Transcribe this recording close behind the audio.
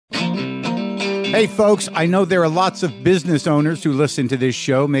Hey, folks, I know there are lots of business owners who listen to this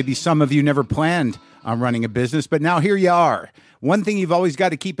show. Maybe some of you never planned on running a business, but now here you are. One thing you've always got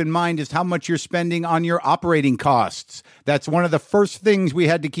to keep in mind is how much you're spending on your operating costs. That's one of the first things we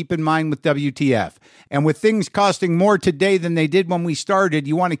had to keep in mind with WTF. And with things costing more today than they did when we started,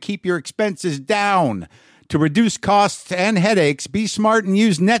 you want to keep your expenses down. To reduce costs and headaches, be smart and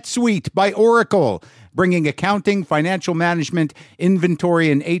use NetSuite by Oracle, bringing accounting, financial management,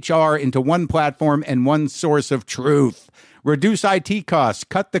 inventory, and HR into one platform and one source of truth. Reduce IT costs,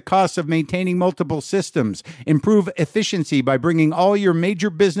 cut the costs of maintaining multiple systems, improve efficiency by bringing all your major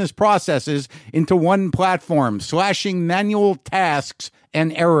business processes into one platform, slashing manual tasks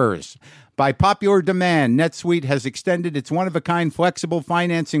and errors. By popular demand, NetSuite has extended its one-of-a-kind flexible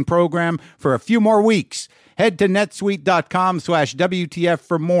financing program for a few more weeks. Head to netsuite.com/WTF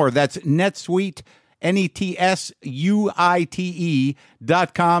for more. That's NetSuite,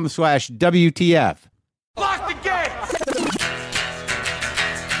 NetSuite.com/WTF. Lock the gate!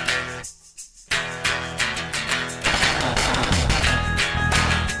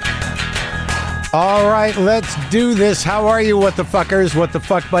 All right, let's do this. How are you, what the fuckers, what the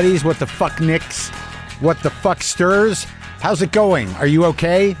fuck buddies, what the fuck nicks, what the fuck stirs? How's it going? Are you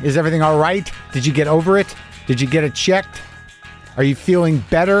okay? Is everything all right? Did you get over it? Did you get it checked? Are you feeling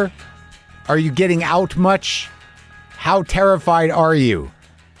better? Are you getting out much? How terrified are you?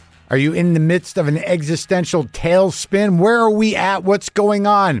 Are you in the midst of an existential tailspin? Where are we at? What's going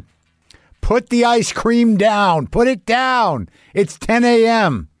on? Put the ice cream down. Put it down. It's 10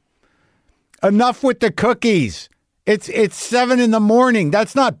 a.m. Enough with the cookies. It's 7 in the morning.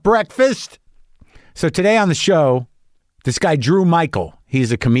 That's not breakfast. So today on the show, this guy, Drew Michael,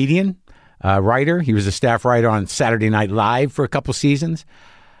 he's a comedian, writer. He was a staff writer on Saturday Night Live for a couple seasons.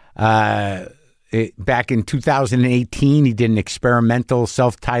 Back in 2018, he did an experimental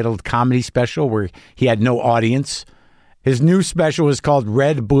self-titled comedy special where he had no audience. His new special is called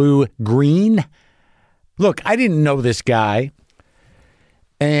Red, Blue, Green. Look, I didn't know this guy.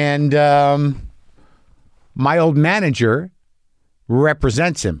 And my old manager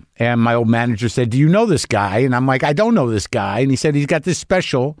represents him. And my old manager said, do you know this guy? And I'm like, I don't know this guy. And he said, he's got this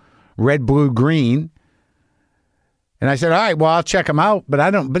special, Red, Blue, Green. And I said, all right, well, I'll check him out. But I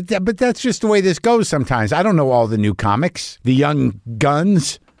don't. But that's just the way this goes sometimes. I don't know all the new comics, the young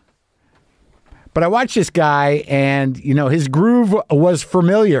guns. But I watched this guy, and, you know, his groove was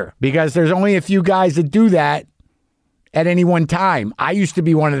familiar because there's only a few guys that do that at any one time. I used to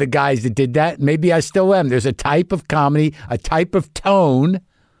be one of the guys that did that. Maybe I still am. There's a type of comedy, a type of tone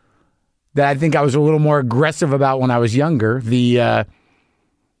that I think I was a little more aggressive about when I was younger. The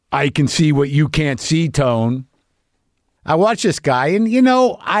I can see what you can't see tone. I watched this guy, and, you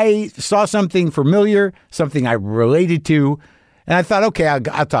know, I saw something familiar, something I related to, and I thought, okay,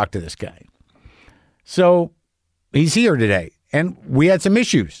 I'll talk to this guy. So he's here today, and we had some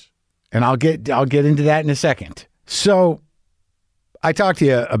issues, and I'll get into that in a second. So I talked to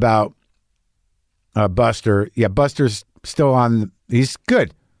you about Buster. Yeah, Buster's still on. He's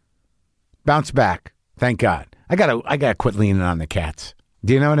good. Bounce back. Thank God. I gotta quit leaning on the cats.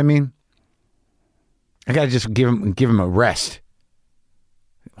 Do you know what I mean? I gotta just give him a rest.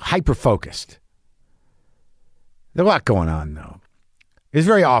 Hyper focused. There's a lot going on though. It's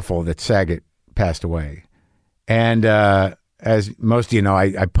very awful that Saget passed away, and as most of you know,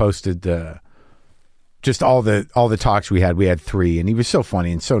 I posted just all the talks we had. We had 3, and he was so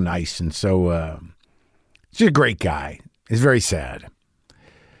funny and so nice and so just a great guy. It's very sad.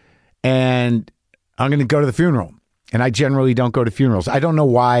 And I'm going to go to the funeral. And I generally don't go to funerals. I don't know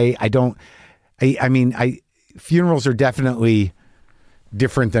why. Funerals are definitely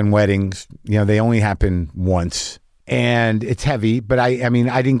different than weddings. You know, they only happen once. And it's heavy. But I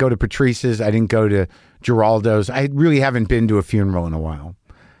didn't go to Patrice's. I didn't go to Geraldo's. I really haven't been to a funeral in a while.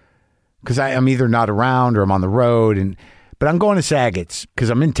 Because I'm either not around or I'm on the road. But I'm going to Saget's because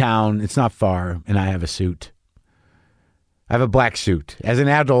I'm in town. It's not far. And I have a suit. I have a black suit. As an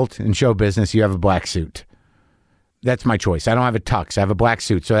adult in show business, you have a black suit. That's my choice. I don't have a tux. I have a black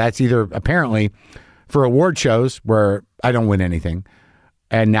suit. So that's either apparently for award shows where I don't win anything,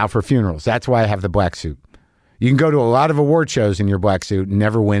 and now for funerals. That's why I have the black suit. You can go to a lot of award shows in your black suit and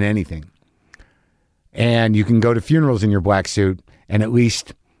never win anything. And you can go to funerals in your black suit and at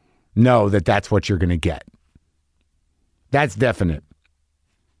least know that that's what you're going to get. That's definite.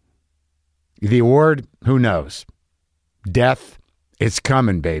 The award, who knows? Death, it's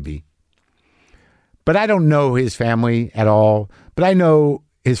coming, baby. But I don't know his family at all. But I know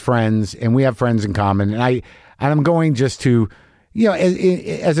his friends, and we have friends in common. And I'm going just to, you know,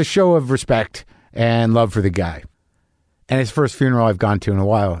 as a show of respect and love for the guy. And his first funeral I've gone to in a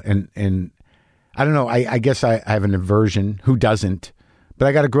while. And I don't know. I guess I have an aversion. Who doesn't? But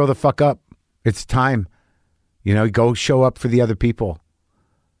I got to grow the fuck up. It's time. Go show up for the other people.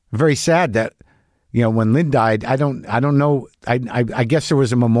 Very sad that, when Lynn died, I don't know. I guess there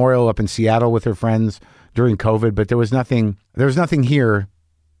was a memorial up in Seattle with her friends during COVID, but there was nothing here.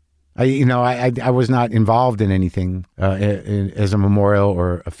 I was not involved in anything as a memorial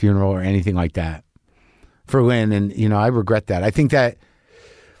or a funeral or anything like that for Lynn. And, I regret that. I think that,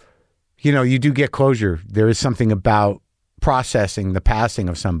 you do get closure. There is something about processing the passing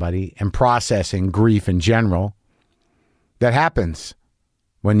of somebody and processing grief in general that happens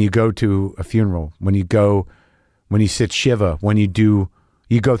when you go to a funeral, when you sit Shiva, when you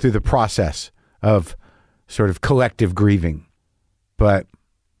go through the process of sort of collective grieving. But,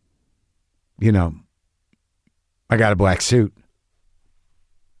 I got a black suit.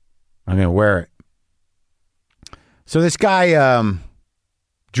 I'm going to wear it. So this guy,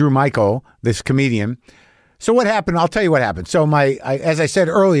 Drew Michael, this comedian. So what happened? I'll tell you what happened. So as I said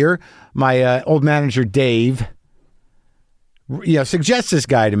earlier, my old manager, Dave, suggests this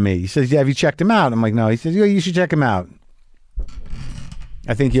guy to me. He says, have you checked him out? I'm like, no. He says, you should check him out.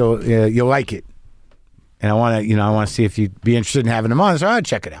 I think you'll like it. And I want to see if you'd be interested in having him on. So I'll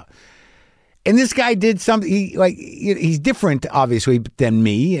check it out. And this guy did something, he's different, obviously, than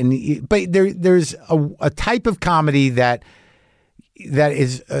me. But there's a type of comedy that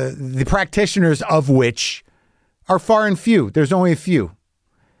is the practitioners of which are far and few. There's only a few.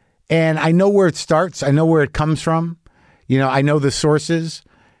 And I know where it starts. I know where it comes from. I know the sources.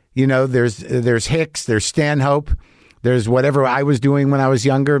 There's Hicks, there's Stanhope, there's whatever I was doing when I was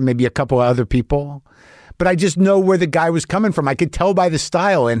younger, maybe a couple of other people. But I just know where the guy was coming from. I could tell by the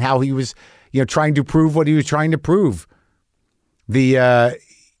style and how he was, trying to prove what he was trying to prove. The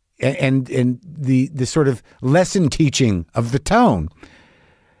sort of lesson teaching of the tone.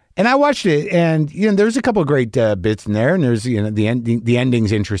 And I watched it, and there's a couple of great bits in there, and there's the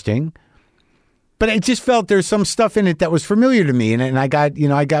ending's interesting. But I just felt there's some stuff in it that was familiar to me, and I got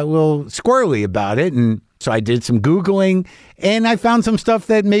a little squirrely about it, and so I did some Googling, and I found some stuff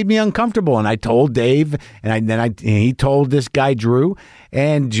that made me uncomfortable. And I told Dave, and he told this guy Drew,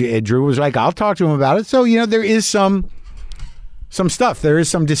 and Drew was like, "I'll talk to him about it." So there is some stuff. There is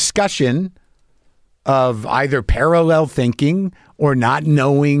some discussion of either parallel thinking or not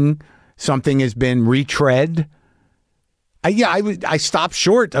knowing something has been retread. I stopped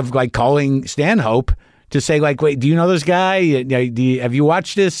short of calling Stanhope to say wait, do you know this guy? Have you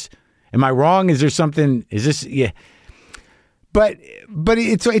watched this? Am I wrong? Is there something? Is this? Yeah. But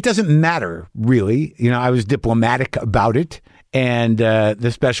it doesn't matter really. I was diplomatic about it, and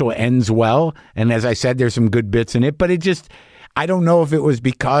the special ends well. And as I said, there's some good bits in it, but I don't know if it was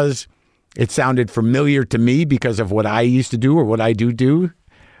because it sounded familiar to me because of what I used to do or what I do,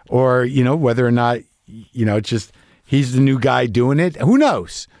 or whether or not it's just. He's the new guy doing it. Who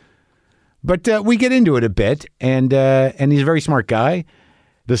knows? But we get into it a bit, and he's a very smart guy.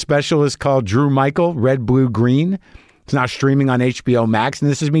 The special is called Drew Michael, Red, Blue, Green. It's now streaming on HBO Max, and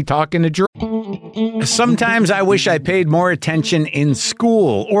this is me talking to Drew. Sometimes I wish I paid more attention in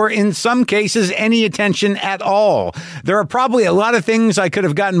school, or in some cases, any attention at all. There are probably a lot of things I could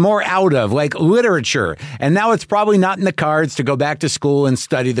have gotten more out of, like literature, and now it's probably not in the cards to go back to school and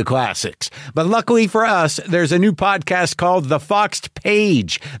study the classics. But luckily for us, there's a new podcast called The Foxed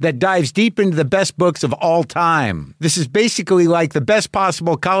Page that dives deep into the best books of all time. This is basically like the best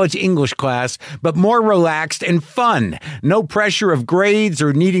possible college English class, but more relaxed and fun. No pressure of grades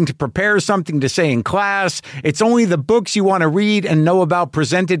or needing to prepare something to say in class. It's only the books you want to read and know about,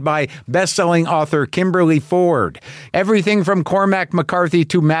 presented by best-selling author Kimberly Ford. Everything from Cormac McCarthy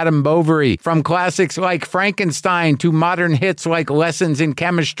to Madame Bovary, from classics like Frankenstein to modern hits like Lessons in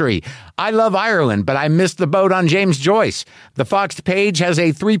Chemistry. I love Ireland, but I missed the boat on James Joyce. The Foxed Page has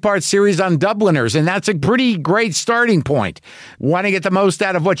a 3-part series on Dubliners, and that's a pretty great starting point. Want to get the most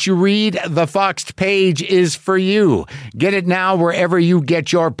out of what you read? The Foxed Page is for you. Get it now wherever you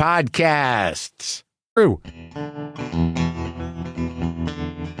get your podcasts. True.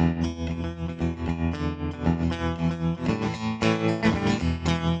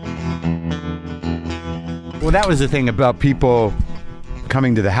 Well, that was the thing about people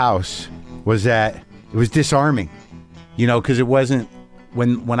coming to the house, was that it was disarming, because it wasn't,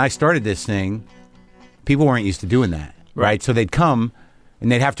 when I started this thing, people weren't used to doing that, right? So they'd come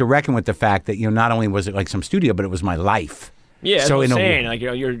and they'd have to reckon with the fact that, not only was it like some studio, but it was my life. Yeah, so that's what I'm saying.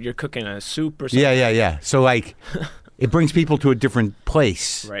 You're cooking a soup or something. Yeah. So it brings people to a different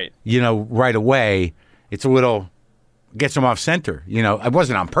place. Right. Right away. It's a little gets them off center. You know, it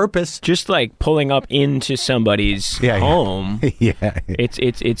wasn't on purpose. Just like pulling up into somebody's home. Yeah.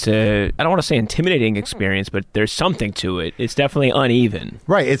 It's a, I don't want to say intimidating experience, but there's something to it. It's definitely uneven.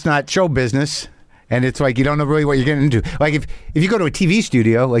 Right. It's not show business. And it's like you don't know really what you're getting into. Like if you go to a TV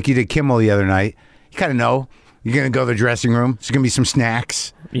studio, like you did Kimmel the other night, you kind of know. You're going to go to the dressing room. There's going to be some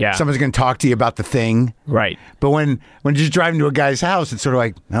snacks. Yeah. Someone's going to talk to you about the thing. Right. But when just driving to a guy's house, it's sort of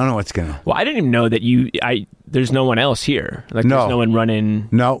like, I don't know what's going to... Well, I didn't even know that there's no one else here. Like, no. There's no one running...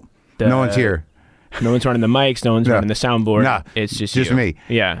 No. No one's here. No one's running the mics. No one's running the soundboard. No. It's just me.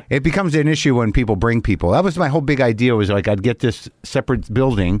 Yeah. It becomes an issue when people bring people. That was my whole big idea was like I'd get this separate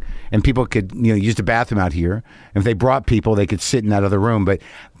building and people could use the bathroom out here. And if they brought people, they could sit in that other room. But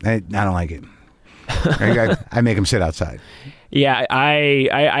I don't like it. I make them sit outside. Yeah,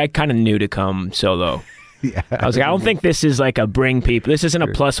 I kind of knew to come solo. Yeah. I was like, I don't think this is like a bring people. This isn't a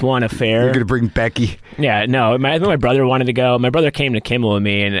 +1 affair. You're going to bring Becky. Yeah, no. I think my brother wanted to go. My brother came to Kimmel with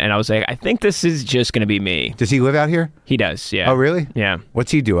me, and I was like, I think this is just going to be me. Does he live out here? He does, yeah. Oh, really? Yeah.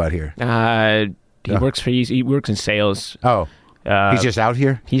 What's he do out here? He works in sales. Oh, he's just out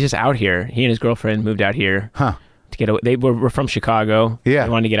here? He's just out here. He and his girlfriend moved out here. Huh. To get away. They were from Chicago. Yeah. They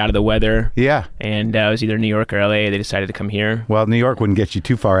wanted to get out of the weather. Yeah. And it was either New York or LA. They decided to come here. Well, New York wouldn't get you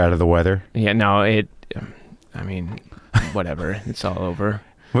too far out of the weather. Yeah, no, I mean, whatever. It's all over.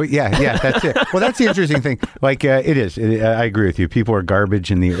 Well, yeah, that's it. Well, that's the interesting thing. Like, it is. I agree with you. People are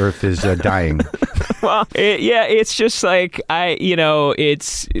garbage and the earth is dying. Well, it's just like, every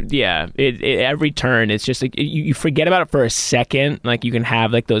turn, it's just like, you forget about it for a second. Like, you can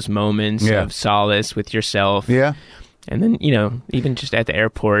have like those moments of solace with yourself. Yeah. And then, even just at the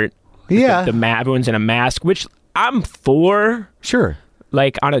airport. Yeah. Everyone's in a mask, which I'm for. Sure.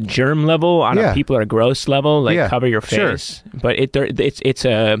 Like on a germ level, on a people are gross level, like cover your face. Sure. But it's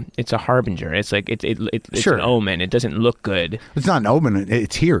a harbinger. It's like it's an omen. It doesn't look good. It's not an omen.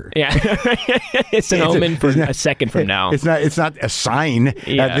 It's here. Yeah, it's an omen for a second from now. It's not a sign.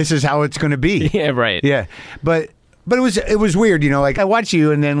 Yeah. This is how it's going to be. Yeah, right. Yeah, but it was weird, like I watch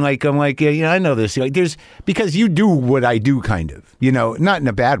you and then like I'm like, I know this. Like because you do what I do kind of, not in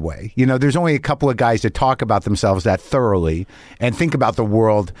a bad way. There's only a couple of guys that talk about themselves that thoroughly and think about the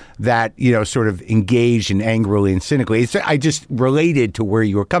world that, sort of engaged and angrily and cynically. I just related to where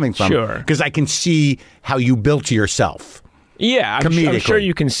you were coming from. Sure. Because I can see how you built yourself. Yeah, I'm sure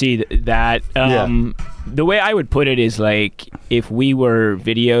you can see that. The way I would put it is like if we were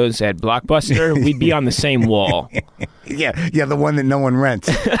videos at Blockbuster, we'd be on the same wall. Yeah, the one that no one rents.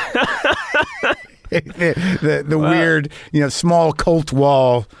 the weird, small cult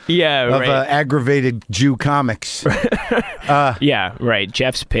wall of aggravated Jew comics. Yeah, right.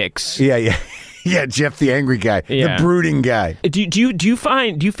 Jeff's picks. Yeah. Yeah, Jeff the angry guy, the brooding guy. Do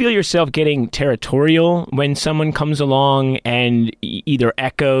you feel yourself getting territorial when someone comes along and either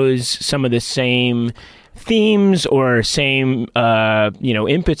echoes some of the same themes or same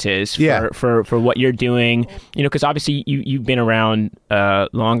impetus for what you're doing? Because obviously you've been around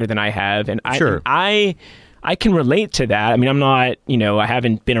longer than I have, and I can relate to that. I mean, I'm not, I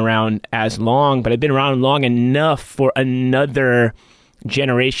haven't been around as long, but I've been around long enough for another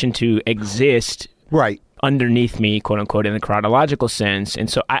generation to exist underneath me, quote unquote, in the chronological sense. And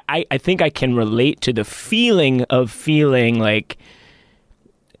so I think I can relate to the feeling of feeling like,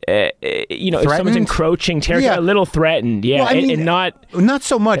 if someone's encroaching territory, a little threatened. Yeah. Well, and not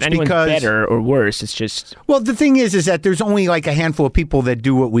so much anyone's because better or worse. It's just, well, the thing is that there's only like a handful of people that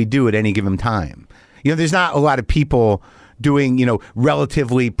do what we do at any given time. There's not a lot of people doing,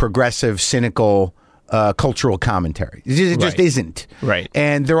 relatively progressive, cynical, cultural commentary. It just isn't. Right.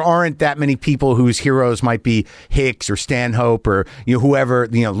 And there aren't that many people whose heroes might be Hicks or Stanhope or whoever,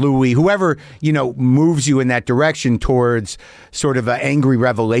 Louis, whoever, moves you in that direction towards sort of an angry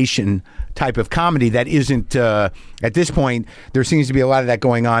revelation type of comedy that isn't, at this point, there seems to be a lot of that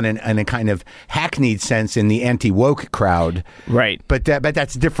going on in a kind of hackneyed sense in the anti-woke crowd. Right. But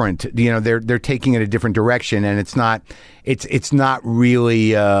that's different. They're taking it a different direction, and it's not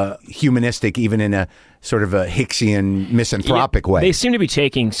really humanistic, even in a sort of a Hicksian misanthropic way. They seem to be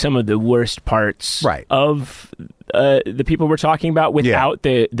taking some of the worst parts of the people we're talking about without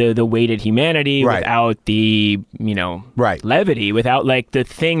the weighted humanity, without the levity, without like the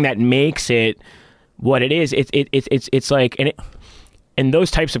thing that makes it what it is. It's like and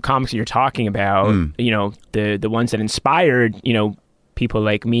those types of comics that you're talking about, the ones that inspired people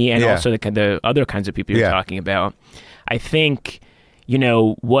like me and also the other kinds of people you're talking about. I think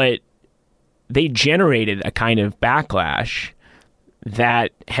what they generated a kind of backlash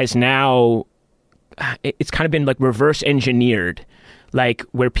that has now, it's kind of been like reverse engineered, like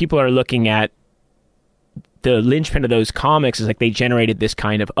where people are looking at the linchpin of those comics is like they generated this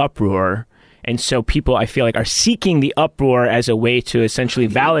kind of uproar. And so people, I feel like, are seeking the uproar as a way to essentially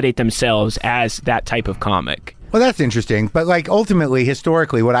validate themselves as that type of comic. Well, that's interesting. But like ultimately,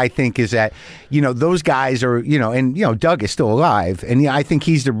 historically, what I think is that, those guys are, and, Doug is still alive. And I think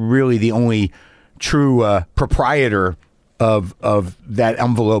he's really the only true proprietor of that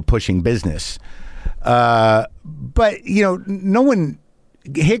envelope pushing business. But, no one,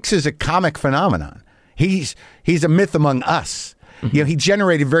 Hicks is a comic phenomenon. He's a myth among us. Mm-hmm. He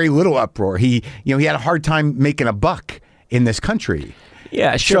generated very little uproar. He had a hard time making a buck in this country.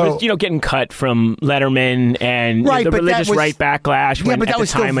 Yeah, sure. So, but, getting cut from Letterman and the religious right backlash. Yeah, but that was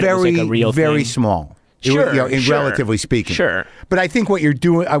still very small. Sure, relatively speaking. Sure. But I think what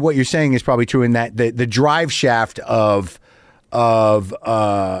you're saying is probably true in that the drive shaft of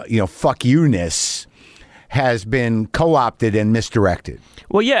fuck you-ness has been co-opted and misdirected.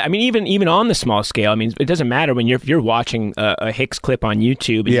 Well, yeah, I mean, even on the small scale, I mean, it doesn't matter when you're watching a Hicks clip on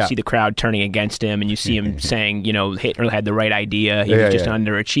YouTube and you see the crowd turning against him and you see him saying, Hitler had the right idea, he was just an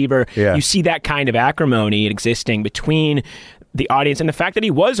underachiever. Yeah. You see that kind of acrimony existing between the audience, and the fact that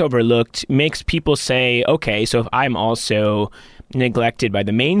he was overlooked makes people say, okay, so if I'm also neglected by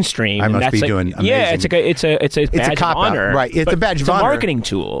the mainstream, I must be doing amazing. Yeah, it's a badge of honor, right? It's a badge of honor. It's a marketing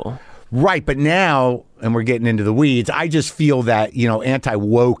tool. Right, but now, and we're getting into the weeds, I just feel that,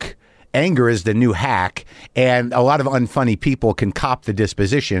 anti-woke anger is the new hack, and a lot of unfunny people can cop the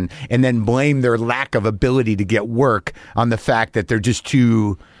disposition and then blame their lack of ability to get work on the fact that they're just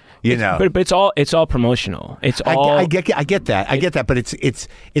too, But it's all promotional. It's all. I get that, but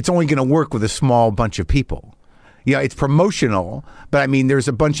it's only going to work with a small bunch of people. It's promotional, but I mean, there's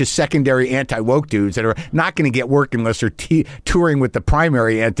a bunch of secondary anti-woke dudes that are not going to get work unless they're touring with the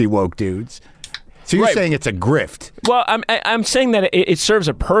primary anti-woke dudes. So you're saying it's a grift? Well, I'm saying that it serves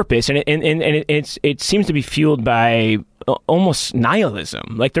a purpose, and it seems to be fueled by almost nihilism.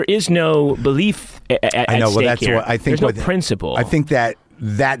 Like there is no belief at stake here. What I think. There's no principle. I think that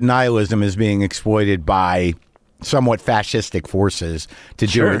nihilism is being exploited by somewhat fascistic forces to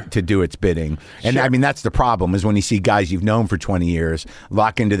do its bidding. And I mean, that's the problem, is when you see guys you've known for 20 years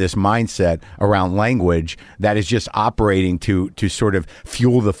lock into this mindset around language that is just operating to sort of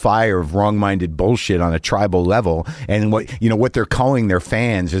fuel the fire of wrong-minded bullshit on a tribal level. And what they're calling their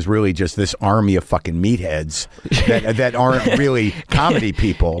fans is really just this army of fucking meatheads that aren't really comedy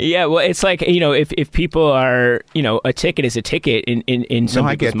people. Yeah, well, it's like, if people are, a ticket is a ticket in some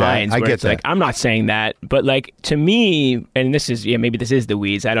people's minds. I get that. Like, I'm not saying that, but like, to me, and this is, maybe this is the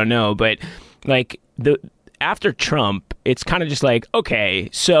weeds, I don't know, but like after Trump, it's kind of just like, okay,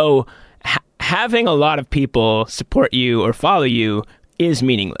 so having a lot of people support you or follow you is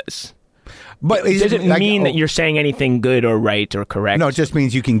meaningless. But does it mean that you're saying anything good or right or correct? No, it just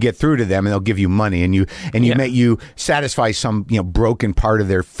means you can get through to them and they'll give you money and you satisfy some broken part of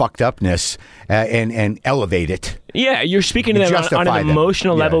their fucked upness and elevate it. Yeah, you're speaking to them on an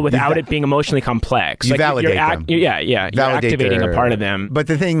emotional level without it being emotionally complex. You validate them. You're activating a part of them. But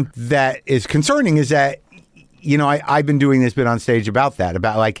the thing that is concerning is that, I've been doing this bit on stage about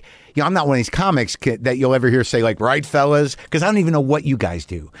like, I'm not one of these comics that you'll ever hear say, like, right, fellas? Because I don't even know what you guys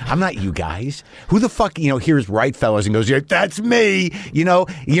do. I'm not you guys. Who the fuck, hears right, fellas, and goes, yeah, that's me.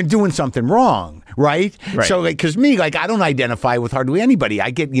 You're doing something wrong, right? So, like, because me, like, I don't identify with hardly anybody.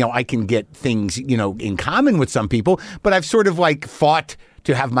 I get, I can get things, in common with some people, but I've sort of, like, fought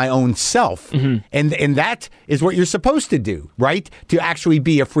to have my own self. Mm-hmm. And that is what you're supposed to do, right? To actually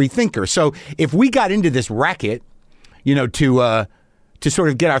be a free thinker. So if we got into this racket, to sort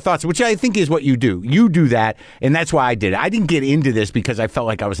of get our thoughts, which I think is what you do. You do that, and that's why I did it. I didn't get into this because I felt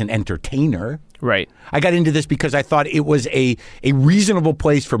like I was an entertainer. Right. I got into this because I thought it was a reasonable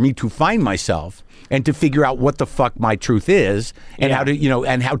place for me to find myself and to figure out what the fuck my truth is and how to,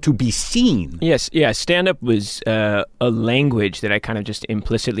 and how to be seen. Yes, yeah. Stand-up was a language that I kind of just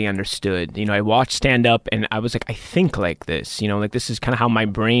implicitly understood. I watched stand-up and I was like, I think like this. Like this is kind of how my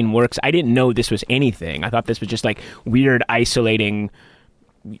brain works. I didn't know this was anything. I thought this was just like weird, isolating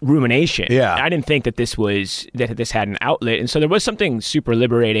rumination. Yeah. I didn't think that this had an outlet. And so there was something super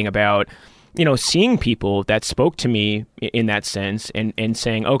liberating about seeing people that spoke to me in that sense and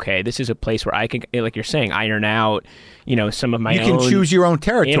saying, okay, this is a place where I can, like you're saying, iron out, some of my own. You can choose your own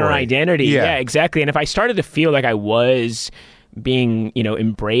territory. Inner identity. Yeah, exactly. And if I started to feel like I was being,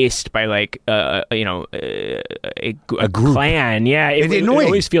 embraced by like, a group. Clan. Yeah. It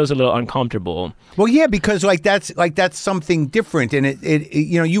always feels a little uncomfortable. Well, yeah, because that's something different, and it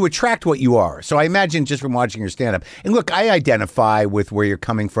you attract what you are. So I imagine just from watching your stand-up, and look, I identify with where you're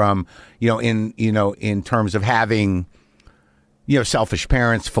coming from, in terms of having, selfish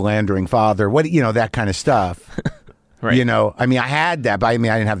parents, philandering father, that kind of stuff. Right. I mean, I had that, but I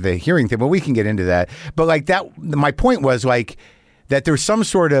didn't have the hearing thing, but we can get into that. But like that, my point was like that there's some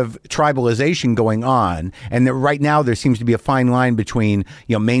sort of tribalization going on, and that right now there seems to be a fine line between,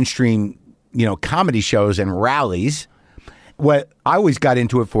 mainstream, comedy shows and rallies. What I always got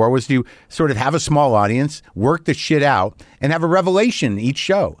into it for was to sort of have a small audience, work the shit out, and have a revelation each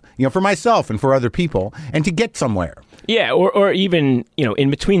show, for myself and for other people, and to get somewhere. Yeah, or even, in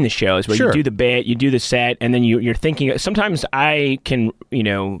between the shows where you do the bit, you do the set, and then you're thinking. Sometimes I can,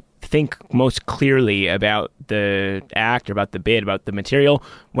 think most clearly about the act or about the bit, about the material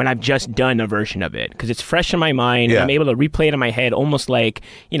when I've just done a version of it because it's fresh in my mind. And I'm able to replay it in my head almost like,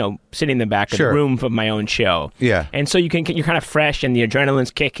 sitting in the back of the room of my own show. Yeah. And so you're kind of fresh and the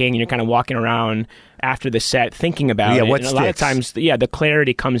adrenaline's kicking and you're kind of walking around after the set thinking about it. What and a lot of times, the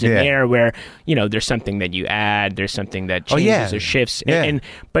clarity comes in there where, there's something that you add, there's something that changes or shifts. Yeah.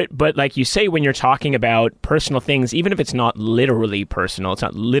 But like you say, when you're talking about personal things, even if it's not literally personal, it's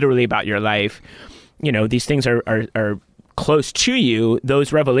not literally about your life, these things are close to you.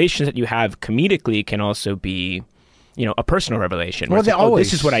 Those revelations that you have comedically can also be, a personal revelation. Well, like,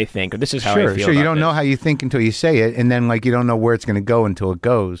 this is what I think, or this is how I feel. Sure, you don't know how you think until you say it, and then like you don't know where it's going to go until it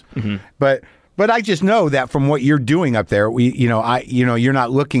goes. Mm-hmm. But I just know that from what you're doing up there, you're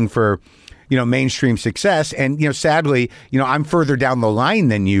not looking for, mainstream success, and sadly, I'm further down the line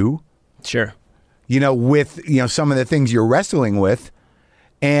than you. Sure. With some of the things you're wrestling with,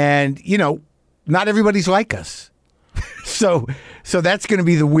 and not everybody's like us. so that's going to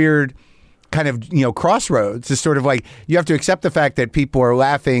be the weird kind of crossroads. It's sort of like you have to accept the fact that people are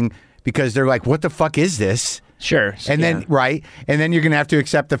laughing because they're like, "What the fuck is this?" Sure. And then, and then you're going to have to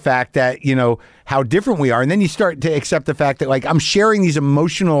accept the fact that, how different we are. And then you start to accept the fact that, like, I'm sharing these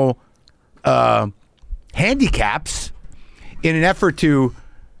emotional handicaps in an effort to,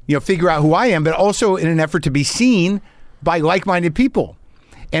 figure out who I am, but also in an effort to be seen by like-minded people.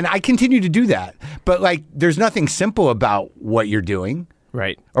 And I continue to do that. But, like, there's nothing simple about what you're doing.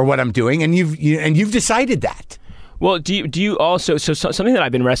 Right. Or what I'm doing. And you've decided that. Well, do you also, so something that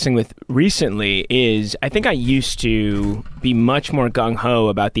I've been wrestling with recently is I think I used to be much more gung-ho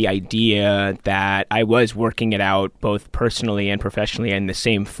about the idea that I was working it out both personally and professionally in the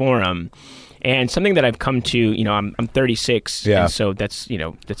same forum. And something that I've come to, I'm 36, and so that's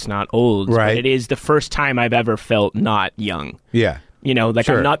not old, right. But it is the first time I've ever felt not young. Yeah. I'm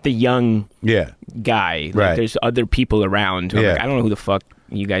not the young guy. Like, right. There's other people around who I'm like, I don't know who the fuck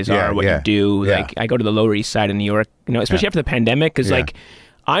you guys are, what you do. Yeah. Like, I go to the Lower East Side in New York, especially after the pandemic, because like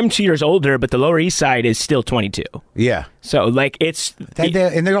I'm 2 years older, but the Lower East Side is still 22. Yeah. So like it's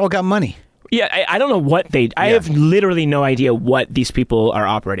and they all got money. Yeah, I don't know what I have literally no idea what these people are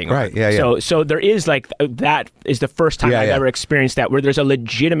operating on. Right, yeah. So there is like, that is the first time I've ever experienced that, where there's a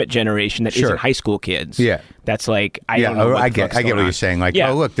legitimate generation that isn't high school kids. Yeah. That's like, I don't know what I get what you're saying. Like,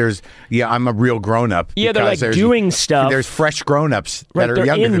 oh, look, I'm a real grown-up. Yeah, they're like doing stuff. There's fresh grown-ups that are they're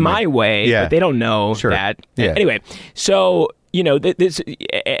younger than in my way, but they don't know that. Yeah. Anyway, so...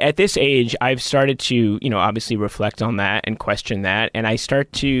 at this age, I've started to, obviously reflect on that and question that. And I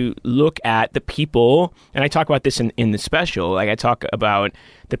start to look at the people, and I talk about this in the special. Like, I talk about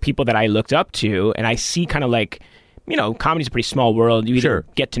the people that I looked up to, and I see kind of like, comedy's a pretty small world. You either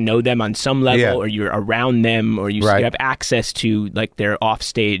get to know them on some level, or you're around them, or you have access to like their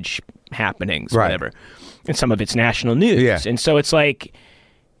offstage happenings, whatever. And some of it's national news. Yeah. And so it's like,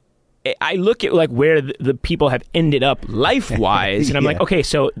 I look at like where the people have ended up life-wise, and I'm like, okay,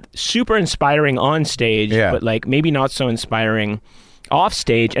 so super inspiring on stage, but like maybe not so inspiring off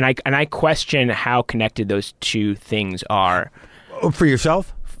stage, and I question how connected those two things are for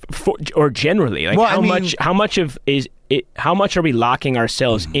yourself, or generally, like how much are we locking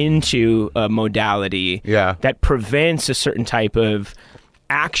ourselves into a modality that prevents a certain type of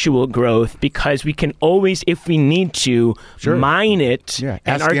actual growth, because we can always, if we need to, mine it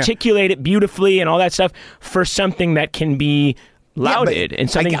and articulate it beautifully and all that stuff for something that can be lauded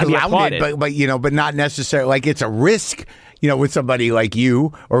and something that can be applauded. But not necessarily, like, it's a risk, with somebody like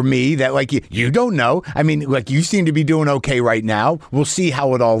you or me that, like, you don't know. I mean, like, you seem to be doing okay right now. We'll see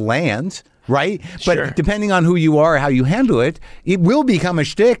how it all lands, right? But depending on who you are, how you handle it, it will become a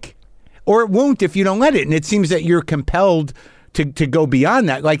shtick, or it won't if you don't let it. And it seems that you're compelled to go beyond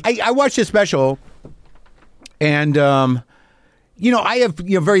that. Like, I watched a special, and I have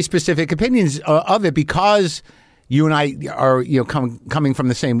very specific opinions of it, because you and I are coming from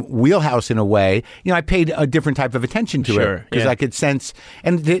the same wheelhouse in a way. I paid a different type of attention to it, because I could sense.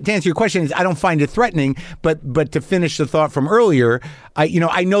 And to answer your question, is I don't find it threatening, but to finish the thought from earlier,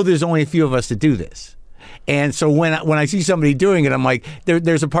 I know there's only a few of us that do this. And so when I see somebody doing it, I'm like,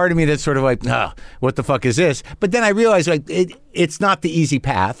 there's a part of me that's sort of like, what the fuck is this? But then I realize like it's not the easy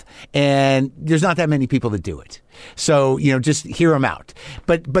path, and there's not that many people that do it. So just hear them out.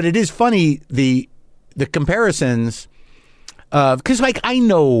 But it is funny the comparisons because like I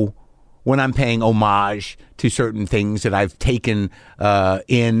know when I'm paying homage to certain things that I've taken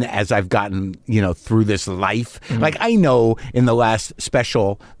in as I've gotten, through this life. Mm-hmm. Like I know in the last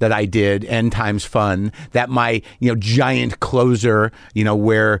special that I did, End Times Fun, that my, giant closer,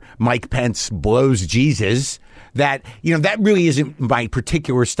 where Mike Pence blows Jesus, that that really isn't my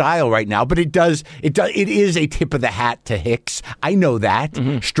particular style right now, but it is a tip of the hat to Hicks. I know that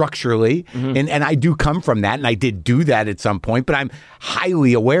structurally, and I do come from that, and I did do that at some point, but I'm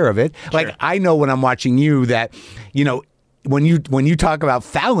highly aware of it. Sure. Like I know when I'm watching you that when you talk about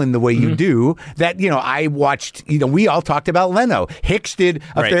Fallon the way you do, that I watched, we all talked about Leno. Hicks did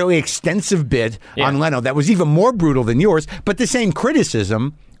a fairly extensive bit on Leno that was even more brutal than yours, but the same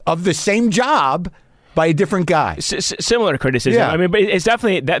criticism of the same job by a different guy. Similar criticism. Yeah. I mean, but it's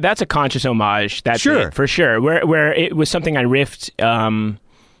definitely that's a conscious homage. That's it, for sure. Where it was something I riffed.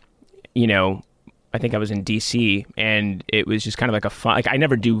 I think I was in DC, and it was just kind of like a fun. Like I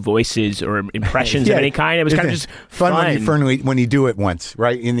never do voices or impressions of any kind. It was kind of just fun. When you do it once,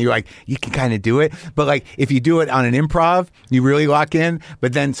 right? And you're like, you can kind of do it, but like if you do it on an improv, you really lock in.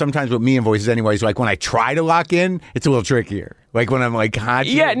 But then sometimes with me in voices, anyways, like when I try to lock in, it's a little trickier. Like when I'm like,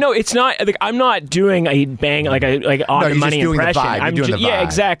 yeah, no, it's not. Like I'm not doing a bang like on the money impression. I'm doing the vibe. Yeah,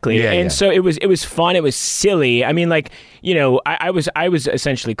 exactly. And so it was fun. It was silly. I mean, like I was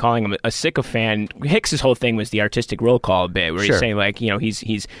essentially calling him a sycophant. Hicks's whole thing was the artistic roll call bit, where he's saying like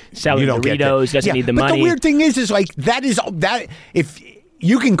he's selling Doritos, doesn't need the money. But the weird thing is like that if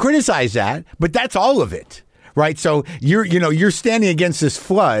you can criticize that, but that's all of it. Right, so you're standing against this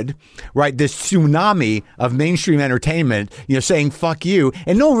flood, right? This tsunami of mainstream entertainment, saying "fuck you,"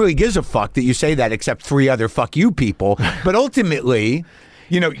 and no one really gives a fuck that you say that, except 3 other "fuck you" people. But ultimately,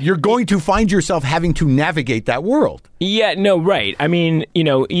 you're going to find yourself having to navigate that world. Yeah, no, right. I mean,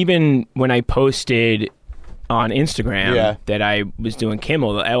 even when I posted on Instagram that I was doing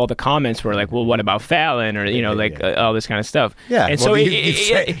Kimmel, all the comments were like, well, what about Fallon, or all this kind of stuff. Yeah, and well, so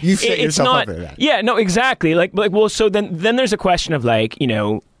you set yourself up for that. Yeah, no, exactly. Like well, so then there's a question of like,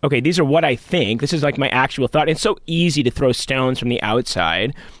 okay, these are what I think. This is like my actual thought. It's so easy to throw stones from the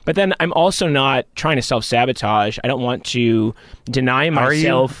outside, but then I'm also not trying to self-sabotage. I don't want to deny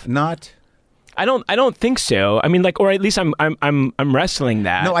myself. Are you not? I don't think so. I mean, like, or at least I'm wrestling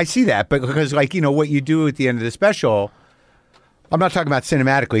that. No, I see that, but because like what you do at the end of the special, I'm not talking about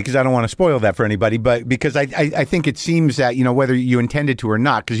cinematically because I don't want to spoil that for anybody, but because I think it seems that whether you intended to or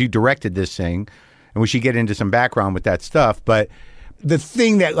not, because you directed this thing, and we should get into some background with that stuff, but the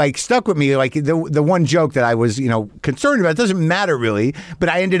thing that like stuck with me, like the one joke that I was concerned about, it doesn't matter really, but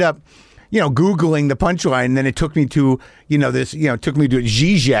I ended up Googling the punchline, and then it took me to took me to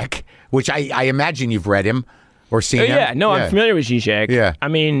Zizek, which I imagine you've read him or seen him. Yeah, no, I'm familiar with Zizek. Yeah. I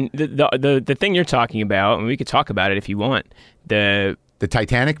mean, the thing you're talking about, and we could talk about it if you want, the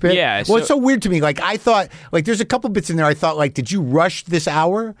Titanic bit? Yeah. Well, it's so weird to me. Like, I thought, like, there's a couple bits in there I thought, like, did you rush this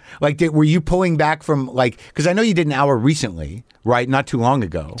hour? Like, were you pulling back from, like, because I know you did an hour recently, right? Not too long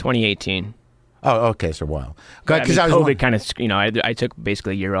ago. 2018. Oh, okay, so a while. Because COVID kind of, I took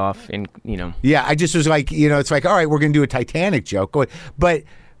basically a year off, and Yeah, I just was like, it's like, all right, we're going to do a Titanic joke, but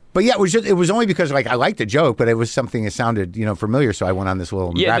yeah, it was only because like I liked the joke, but it was something that sounded familiar, so I went on this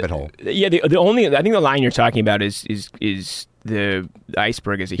little rabbit hole. Yeah, the only I think the line you're talking about is the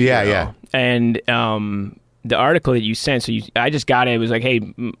iceberg as a hero. Yeah. And the article that you sent, I just got it. It was like, hey,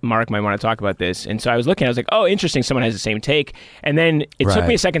 Mark might want to talk about this. And so I was looking, I was like, oh, interesting. Someone has the same take. And then it took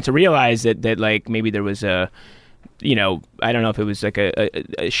me a second to realize that like maybe there was a, I don't know if it was like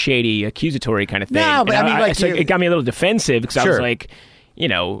a shady, accusatory kind of thing. No, but I mean, so it got me a little defensive because I was like,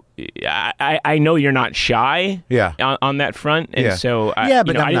 I know you're not shy on that front. And so I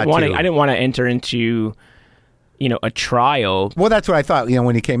didn't want to enter into a trial. Well, that's what I thought.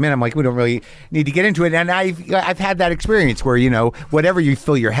 When he came in, I'm like, we don't really need to get into it. And I've had that experience where whatever you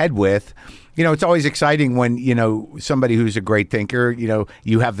fill your head with, it's always exciting when somebody who's a great thinker,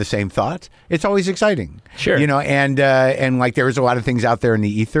 you have the same thought. It's always exciting. Sure. And like there's a lot of things out there in the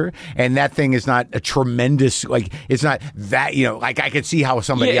ether, and that thing is not a tremendous, like it's not that like I could see how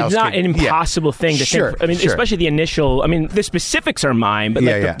somebody else. It's not an impossible thing to think. I mean, especially the initial. I mean, the specifics are mine, but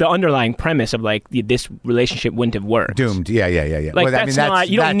like the underlying premise of like this relationship wouldn't have worked. Doomed. Yeah. Like well, that's not.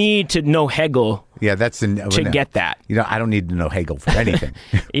 You don't need to know Hegel Yeah, that's the to get that. You know, I don't need to know Hegel for anything.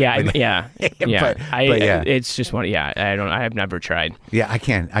 Yeah, But- yeah. but yeah. It's just one. Yeah, I have never tried. Yeah, I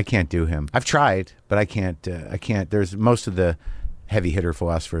can't do him. I've tried, but I can't. There's most of the heavy hitter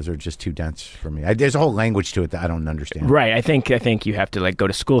philosophers are just too dense for me. There's a whole language to it that I don't understand. Right. I think you have to like go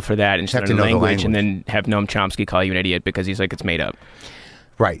to school for that and Have learn to the know the language, and language. then have Noam Chomsky call you an idiot because he's like it's made up.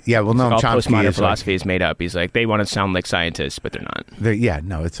 Right. Yeah. Well, Noam All Chomsky postmodern is philosophy is made up. He's like they want to sound like scientists, but they're not.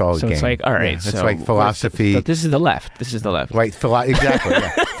 no, it's all a So game. it's like all right. Yeah, so it's like philosophy. But this is the left. This is the left. Right, exactly.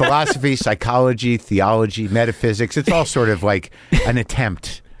 Yeah. Philosophy, psychology, theology, metaphysics. It's all sort of like an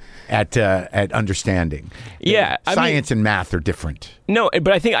attempt at understanding. Yeah, I mean- Science and math are different. No, but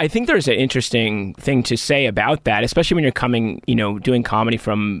I think there's an interesting thing to say about that, especially when you're coming, doing comedy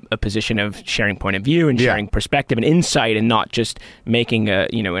from a position of sharing point of view and Yeah. sharing perspective and insight, and not just making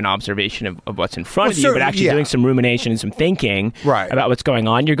an observation of what's in front of you, but certainly, actually yeah. doing some rumination and some thinking Right. about what's going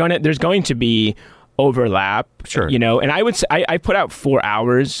on. There's going to be overlap, Sure. And I would say I put out 4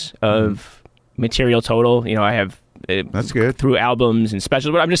 hours of material total. I have That's good. through albums and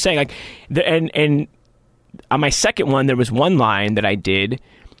specials, but I'm just saying and on my second one, there was one line that I did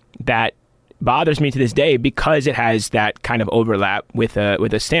that bothers me to this day because it has that kind of overlap with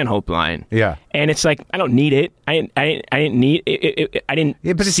a Stanhope line. Yeah. And it's like I don't need it. I didn't need it. I didn't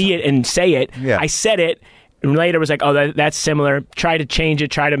Yeah, but it's- see it and say it. Yeah. I said it, and later was like, oh, that's similar. Try to change it.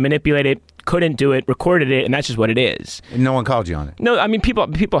 Try to manipulate it. Couldn't do it. Recorded it, and that's just what it is. No one called you on it. No, I mean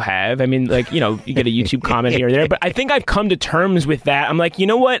people have. I mean, like, you get a YouTube comment here or there, but I think I've come to terms with that. I'm like, you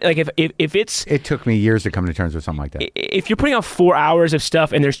know what? Like if it's It took me years to come to terms with something like that. if you're putting out 4 hours of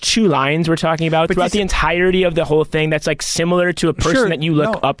stuff and there's 2 lines we're talking about But throughout this- the entirety of the whole thing that's like similar to a person Sure, that you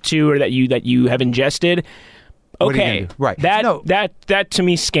look no. up to or that you have ingested. What are you Okay, gonna do? Right. That No. that to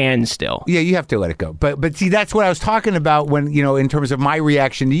me scans still. Yeah, you have to let it go. But see, that's what I was talking about when, in terms of my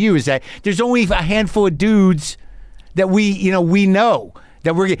reaction to you, is that there's only a handful of dudes that we know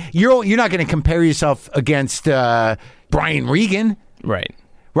that you're not going to compare yourself against Brian Regan, Right.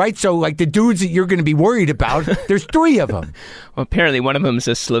 right? So like the dudes that you're going to be worried about, there's 3 of them. Well, apparently one of them is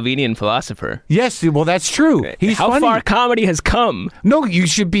a Slovenian philosopher. Yes, well, that's true. He's How funny. far comedy has come. No, you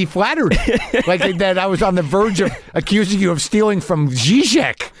should be flattered. like that I was on the verge of accusing you of stealing from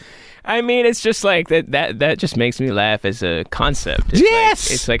Zizek. I mean, it's just like that just makes me laugh as a concept. It's Yes!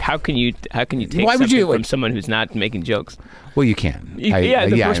 like, it's like how can you take Why would something you, like- from someone who's not making jokes? Well, you can. The I-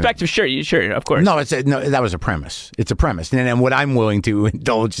 perspective, sure, of course. No, that was a premise. It's a premise. And what I'm willing to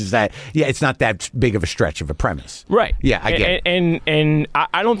indulge is that, it's not that big of a stretch of a premise. Right. Yeah, I get it. And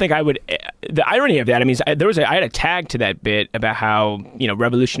I don't think I would. The irony of that, I mean, I had a tag to that bit about how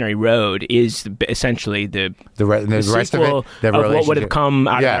Revolutionary Road is essentially the rest of sequel it, the of what would have relationship. come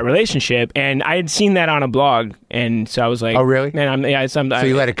out Yeah. of that relationship, and I had seen that on a blog, and so I was like, Oh, really? Man, So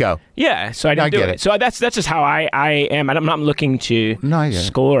you let it go. Yeah, so I didn't I do get it. it. So that's just how I am. I'm not looking to No, I get it.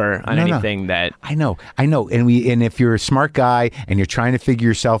 score on No, no. anything that. I know. And if you're a smart guy and you're trying to figure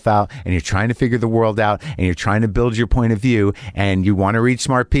yourself out and you're trying to figure the world out and you're trying to build your point of view and you want to read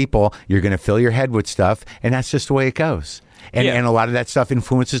smart people, you're going to fill your head with stuff, and that's just the way it goes. And, Yeah. and a lot of that stuff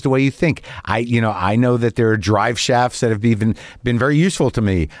influences the way you think. I know that there are drive shafts that have even been very useful to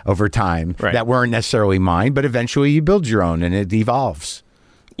me over time Right. that weren't necessarily mine, but eventually you build your own and it evolves.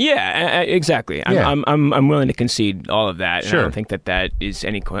 Yeah, exactly. Yeah. I'm willing to concede all of that. And Sure. I don't think that is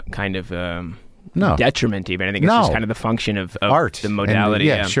any kind of No. detriment even. I think it's No. just kind of the function of Art. the modality.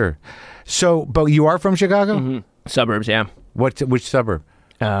 And, sure. So, but you are from Chicago? Suburbs, yeah. Which suburb?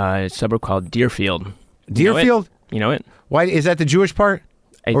 A suburb called Deerfield. Deerfield? You know it? Why is that the Jewish part?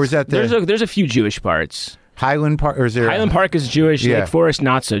 Or is that the There's a few Jewish parts. Highland Park? Or is there Highland Park is Jewish. Yeah. Lake Forest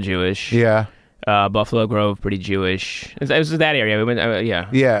not so Jewish. Yeah, Buffalo Grove pretty Jewish. It was that area. We went. Yeah.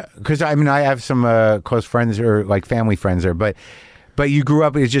 yeah. Because I have some close friends or like family friends there, but you grew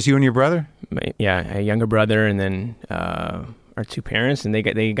up. It's just you and your brother. Yeah, a younger brother, and then our 2 parents, and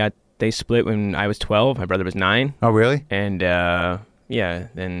they split when I was 12. My brother was 9, Oh, really? and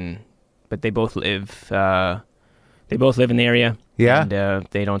but they both live. They both live in the area. Yeah? and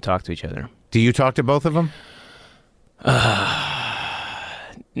they don't talk to each other. Do you talk to both of them?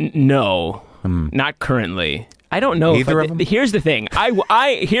 No, not currently. I don't know. Neither of them? Here's the thing.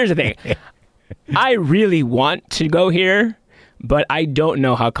 Here's the thing. I really want to go here, but I don't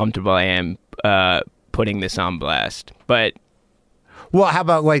know how comfortable I am putting this on blast. But Well, how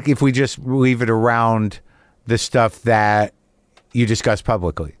about like if we just leave it around the stuff that you discuss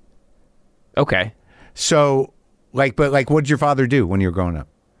publicly? okay, So, what did your father do when you were growing up?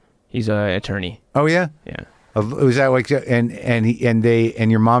 he's an attorney. Oh yeah, Yeah. Was that like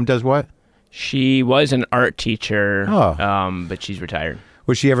and your mom does what? She was an art teacher, Oh. but she's retired.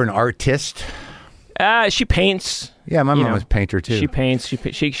 Was she ever an artist? She paints. Yeah, my mom was a painter too. She paints.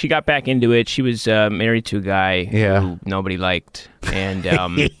 She got back into it. She was married to a guy who nobody liked, and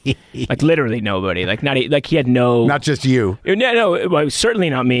like literally nobody. Like he had no. Not just you. No, well, certainly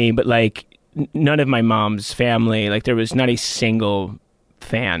not me. But like none of my mom's family. Like there was not a single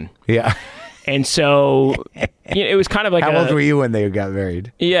fan. Yeah. And so it was kind of like How old were you when they got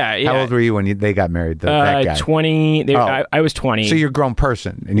married? Yeah. How old were you when they got married? That guy? 20. I was 20. So you're a grown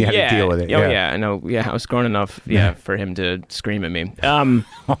person, and you had to deal with it. Oh, yeah. No, yeah. I was grown enough, for him to scream at me.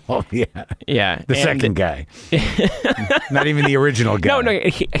 Oh, yeah. Yeah. The second guy. Not even the original guy. No,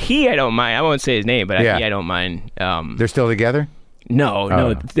 he I don't mind. I won't say his name, but I don't mind. They're still together?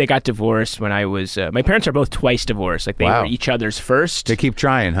 No, they got divorced when I was. My parents are both twice divorced. Like they were each other's first. They keep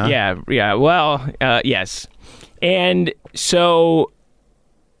trying, huh? Yeah. Well, yes, and so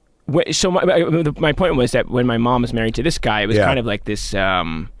my point was that when my mom was married to this guy, it was kind of like this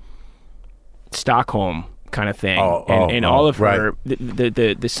Stockholm kind of thing, and all of her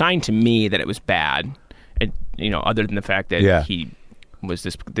the sign to me that it was bad, and other than the fact that he was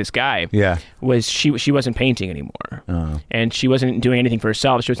this guy was she wasn't painting anymore, and she wasn't doing anything for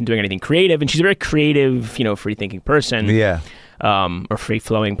herself. She wasn't doing anything creative, and she's a very creative, free thinking person, or free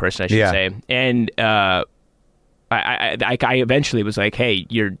flowing person, I should say. And I eventually was like, hey,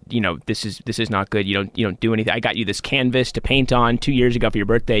 this is not good. You don't do anything. I got you this canvas to paint on 2 years ago for your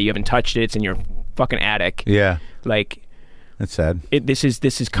birthday. You haven't touched it. It's in your fucking attic. Yeah, like that's sad. This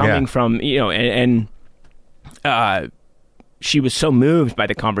is coming from and she was so moved by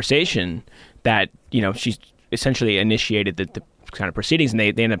the conversation that she's essentially initiated the kind of proceedings, and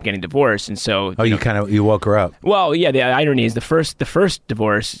they end up getting divorced. And so you woke her up. Well, yeah, the irony is the first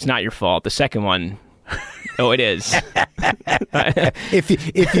divorce, it's not your fault. The second one, oh, it is.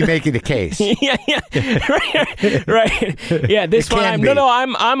 if you make it a case. Yeah, right. Yeah, this one.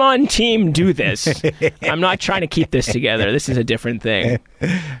 I'm on team. Do this. I'm not trying to keep this together. This is a different thing.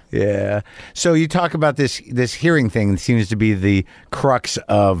 Yeah. So you talk about this hearing thing. Seems to be the crux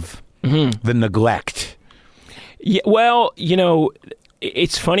of the neglect. Yeah. Well,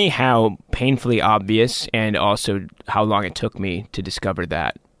 it's funny how painfully obvious, and also how long it took me to discover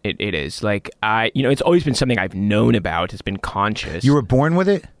that. It is like it's always been something I've known about. It's been conscious. You were born with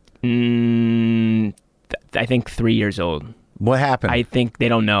it? I think 3 years old. What happened? I think they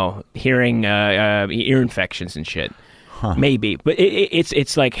don't know. Hearing ear infections and shit. Huh. Maybe, but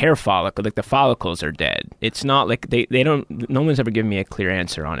it's like hair follicle. Like the follicles are dead. It's not like they don't. No one's ever given me a clear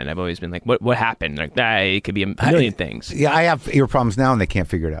answer on it. I've always been like, what happened? Like that. It could be a million things. Yeah, I have ear problems now, and they can't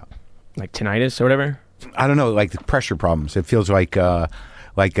figure it out. Like tinnitus or whatever. I don't know. Like the pressure problems. It feels like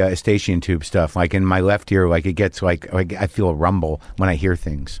Eustachian tube stuff. Like in my left ear, like it gets like I feel a rumble when I hear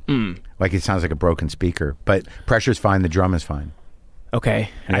things. Like it sounds like a broken speaker. But pressure's fine. The drum is fine. Okay.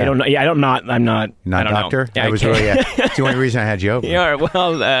 Yeah. I don't know. Yeah, I'm not. Not doctor? Yeah, that was really it's the only reason I had you over. Yeah,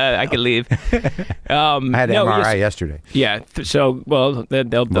 well, I could leave. I had MRI yesterday. Yeah. So, well,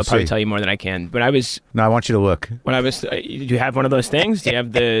 they'll probably tell you more than I can. But I was... No, I want you to look. When I was... do you have one of those things? Do you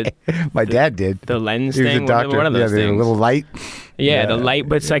have the... My dad did. The lens he was thing? A doctor. One of those things. A little light. Yeah, the light,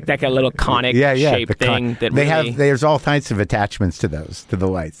 but it's like that little conic shape thing. That there's all types of attachments to the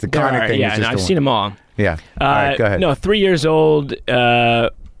lights. The conic thing is just I've seen them all. Yeah. All right, go ahead. No, 3 years old. Yeah,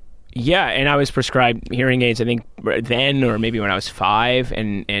 and I was prescribed hearing aids, I think, then, or maybe when I was 5.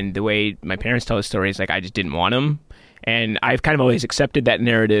 And the way my parents tell the story is like I just didn't want them. And I've kind of always accepted that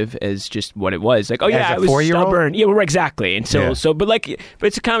narrative as just what it was. Like, oh yeah, I was stubborn. Yeah, well, exactly. And so, but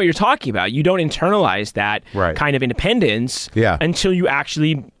it's kind of what you're talking about. You don't internalize that kind of independence until you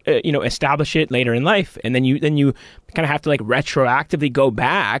actually, establish it later in life, and then you kind of have to like retroactively go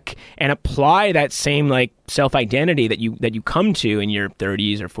back and apply that same like self identity that you come to in your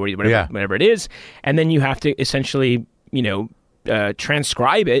 30s or 40s, whatever it is, and then you have to essentially,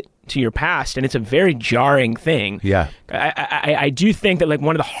 transcribe it to your past, and it's a very jarring thing. Yeah, I do think that like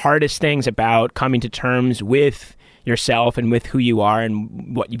one of the hardest things about coming to terms with yourself and with who you are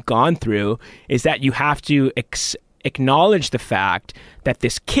and what you've gone through is that you have to acknowledge the fact that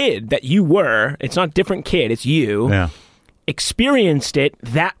this kid that you were, it's not a different kid, it's you, experienced it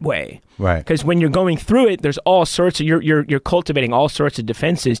that way. Right. Because when you're going through it, there's all sorts of you're cultivating all sorts of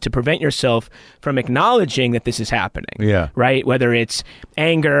defenses to prevent yourself from acknowledging that this is happening. Yeah. Right. Whether it's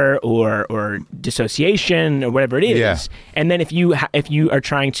anger or dissociation or whatever it is. Yeah. And then if you are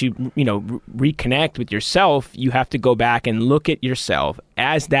trying to reconnect with yourself, you have to go back and look at yourself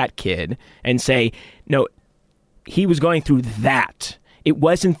as that kid and say, no, he was going through that. It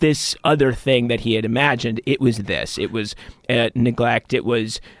wasn't this other thing that he had imagined. It was this. It was neglect. It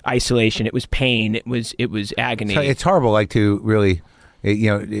was isolation. It was pain. It was agony. So it's horrible, like to really,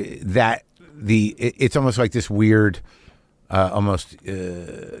 that it's almost like this weird, almost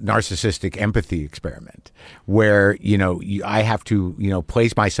narcissistic empathy experiment where, I have to,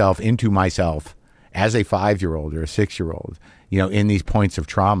 place myself into myself as a 5-year-old or a 6-year-old, in these points of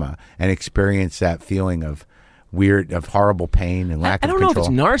trauma and experience that feeling of horrible pain and lack of control. I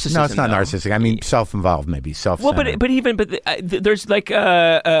don't know if it's narcissism. No, it's not though. narcissistic. I mean, self-involved, maybe self-centered. But there's like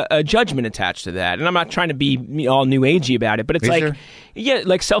a judgment attached to that, and I'm not trying to be all new agey about it, but it's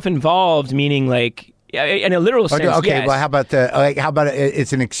like self-involved, meaning like in a literal sense. Okay, yes. well, how about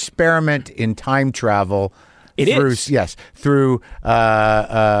it's an experiment in time travel? It is. Yes, through.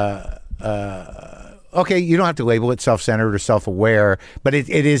 Okay, you don't have to label it self-centered or self-aware, but it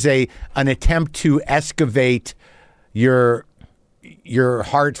is an attempt to excavate your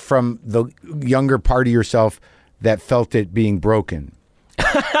heart from the younger part of yourself that felt it being broken.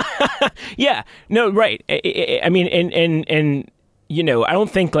 Yeah. No. Right. I mean, and I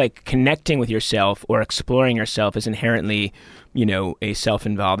don't think like connecting with yourself or exploring yourself is inherently, a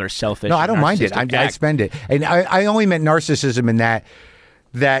self-involved or selfish. No, I don't mind it. I spend it, and I only meant narcissism in that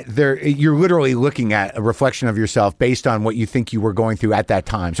you're literally looking at a reflection of yourself based on what you think you were going through at that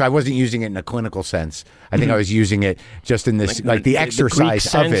time. So I wasn't using it in a clinical sense. I think I was using it just in this, like the exercise the Greek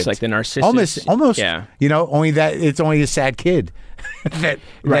sense, of it. like the narcissist. Almost. Yeah. Only that it's only a sad kid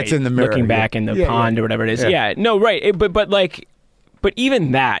that's in the mirror. Looking back in the pond or whatever it is. Yeah. No, right. But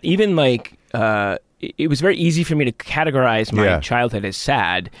even that, it was very easy for me to categorize my childhood as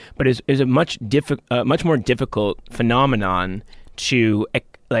sad, but it was a much more difficult phenomenon to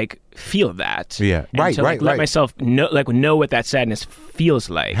like feel that. Yeah. And let myself know what that sadness feels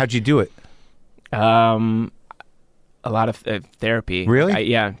like. How'd you do it? A lot of therapy. Really?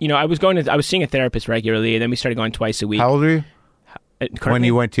 Yeah. I was seeing a therapist regularly, and then we started going twice a week. How old are you? Currently? When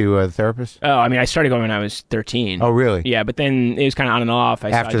you went to a therapist? Oh, I mean, I started going when I was 13. Oh, really? Yeah, but then it was kind of on and off.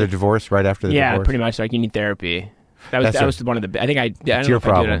 After the divorce, right after the divorce? Yeah, pretty much. Like, you need therapy. That was one of the. I think I don't know your if I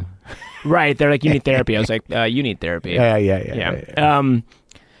problem. did it. Right. They're like, you need therapy. I was like, you need therapy. Yeah.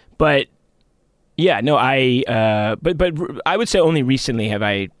 But yeah, no, but I would say only recently have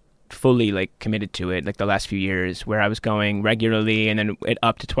I fully like committed to it, like the last few years, where I was going regularly and then it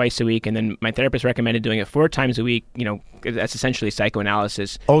up to twice a week, and then my therapist recommended doing it 4 times a week. That's essentially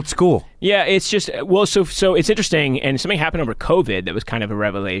psychoanalysis. Old school. Yeah, it's just so it's interesting, and something happened over COVID that was kind of a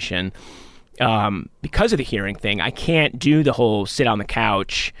revelation. Because of the hearing thing, I can't do the whole sit on the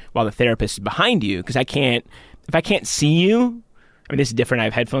couch while the therapist is behind you, because if I can't see you, I mean, this is different. I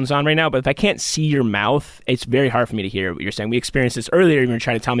have headphones on right now, but if I can't see your mouth, it's very hard for me to hear what you're saying. We experienced this earlier. You were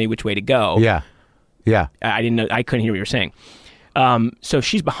trying to tell me which way to go. Yeah. I didn't know. I couldn't hear what you were saying. So if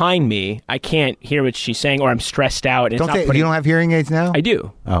she's behind me, I can't hear what she's saying, or I'm stressed out. And you don't have hearing aids now? I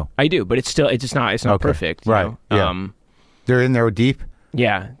do. Oh, I do, but it's not perfect. Right. Yeah. They're in there deep.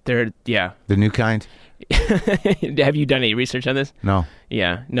 Yeah. The new kind. Have you done any research on this? No.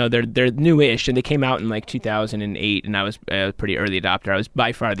 Yeah. No, they're newish, and they came out in like 2008, and I was a pretty early adopter. I was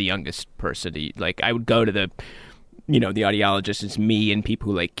by far the youngest person. I would go to the audiologist. It's me and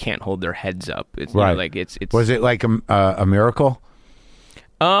people who like can't hold their heads up. It's right. It's. Was it like a miracle?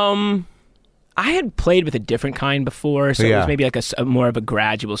 I had played with a different kind before, so it was maybe like a more of a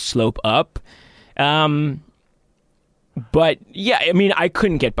gradual slope up. But yeah, I mean, I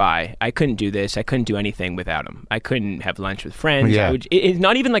couldn't get by. I couldn't do this. I couldn't do anything without him. I couldn't have lunch with friends. Yeah. It's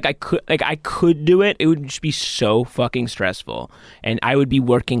not even like I could do it. It would just be so fucking stressful, and I would be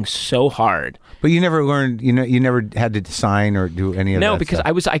working so hard. But you never learned. You never had to sign or do any of that. No, because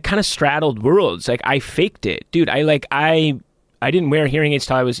stuff. I kind of straddled worlds. Like I faked it, dude. I didn't wear hearing aids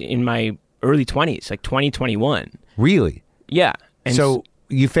till I was in my early 20s, like 2021. Really? Yeah. And so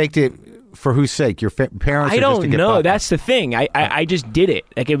you faked it. For whose sake? Your parents? I don't know. That's the thing. I just did it.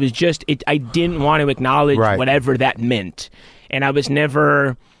 Like it was just it. I didn't want to acknowledge whatever that meant, and I was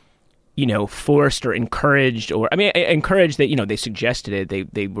never, forced or encouraged. Or I mean, I encouraged that they suggested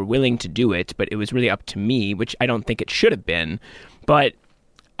it. They were willing to do it, but it was really up to me, which I don't think it should have been. But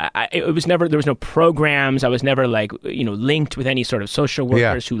it was never. There was no programs. I was never linked with any sort of social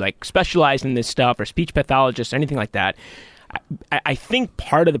workers who specialized in this stuff, or speech pathologists, anything like that. I think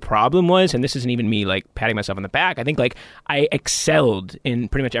part of the problem was, and this isn't even me patting myself on the back, I think I excelled in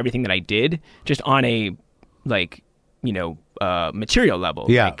pretty much everything that I did, just on a material level.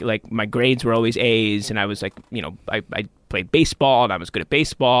 Yeah. Like my grades were always A's, and I was I played baseball and I was good at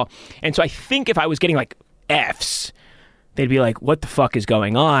baseball. And so I think if I was getting F's, they'd be like, what the fuck is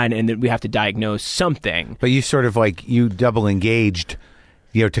going on? And then we have to diagnose something. But you sort of you double engaged,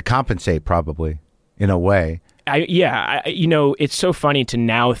 to compensate probably in a way. it's so funny to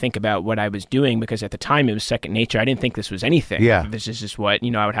now think about what I was doing because at the time it was second nature. I didn't think this was anything. Yeah. This is just what,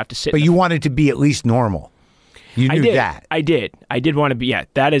 I would have to sit. But you wanted to be at least normal. You knew that. I did want to be. Yeah,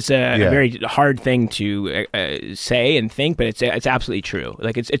 that is a very hard thing to say and think, but it's absolutely true.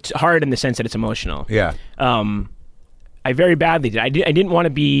 Like it's hard in the sense that it's emotional. Yeah. I very badly did. I didn't want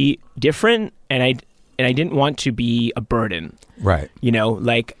to be different, and I didn't want to be a burden. Right.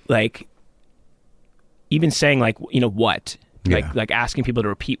 Like even saying what, Yeah. like asking people to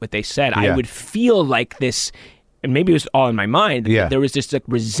repeat what they said. Yeah. I would feel like this. And maybe it was all in my mind. Yeah. There was this like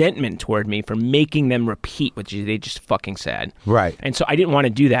resentment toward me for making them repeat what they just fucking said. Right. And so I didn't want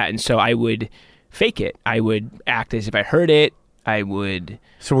to do that. And so I would fake it. I would act as if I heard it. I would.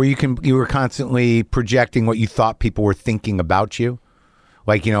 So you were constantly projecting what you thought people were thinking about you?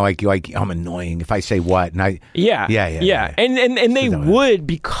 Like, like I'm annoying if I say what, and Yeah. And they that would,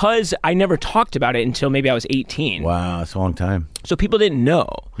 because I never talked about it until maybe I was 18. Wow, that's a long time. So people didn't know.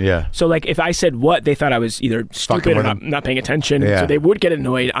 Yeah. So like if I said what, they thought I was either stupid or not paying attention. Yeah. So they would get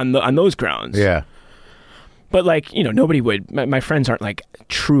annoyed on those grounds. Yeah. But like, nobody would. My friends aren't like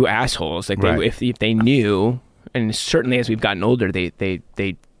true assholes. Like Right. if they knew, and certainly as we've gotten older,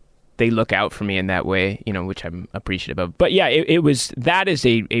 they look out for me in that way, which I'm appreciative of. But yeah, that is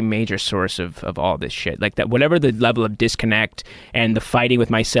a major source of all this shit. Like that, whatever the level of disconnect and the fighting with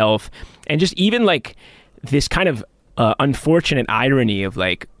myself, and just even like this kind of unfortunate irony of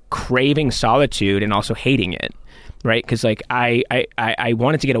like craving solitude and also hating it. Right, because like I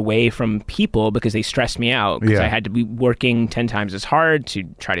wanted to get away from people because they stressed me out. Because I had to be working 10 times as hard to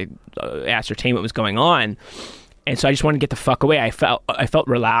try to ascertain what was going on, and so I just wanted to get the fuck away. I felt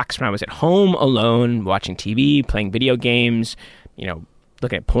relaxed when I was at home alone, watching TV, playing video games,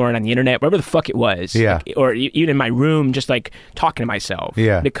 looking at porn on the internet, whatever the fuck it was. Yeah. Like, or even in my room, just like talking to myself.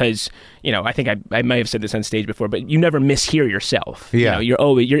 Yeah. Because I think I might have said this on stage before, but you never mishear yourself. Yeah.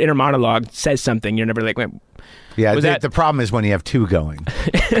 Your inner monologue says something. You're never like, wait. Yeah, the problem is when you have two going.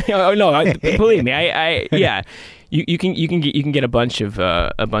 Oh no! Believe me, you can get a bunch of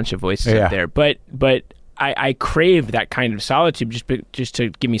voices out there, but I crave that kind of solitude just to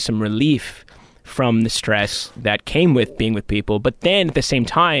give me some relief from the stress that came with being with people. But then at the same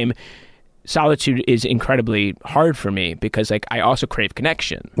time, solitude is incredibly hard for me because like I also crave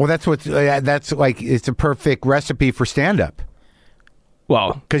connection. Well, that's like it's a perfect recipe for stand-up.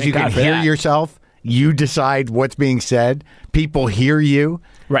 Well, because you can hear yourself. You decide what's being said. People hear you.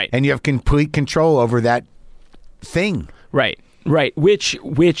 Right. And you have complete control over that thing. Right.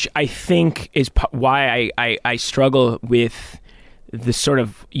 Which I think is why I struggle with the sort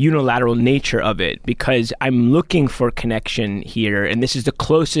of unilateral nature of it, because I'm looking for connection here, and this is the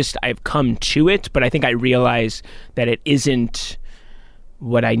closest I've come to it, but I think I realize that it isn't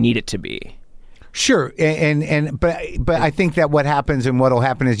what I need it to be. Sure. But I think that what happens and what'll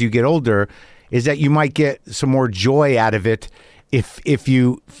happen as you get older is that you might get some more joy out of it if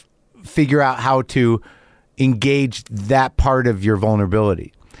you figure out how to engage that part of your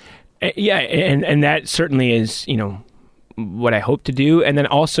vulnerability. Yeah, and that certainly is, what I hope to do, and then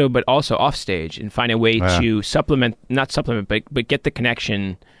also off stage and find a way to not supplement, but get the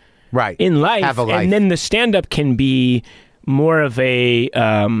connection right in life. Have a life. And then the stand-up can be more of a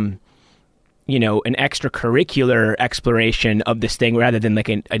an extracurricular exploration of this thing rather than like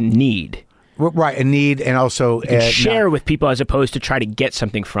a need. Right, a need, and also share with people as opposed to try to get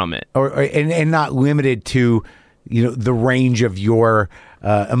something from it, and not limited to the range of your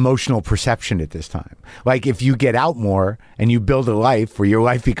emotional perception at this time. Like if you get out more and you build a life where your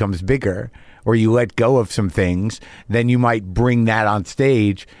life becomes bigger, or you let go of some things, then you might bring that on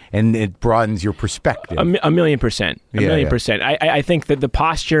stage, and it broadens your perspective. A million percent. I think that the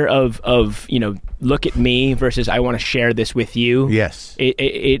posture of look at me versus I want to share this with you. Yes,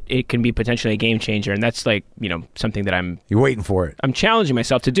 it can be potentially a game changer, and that's like something that you're waiting for it. I'm challenging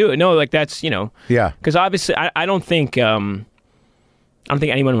myself to do it. No, like that's yeah. Because obviously I don't think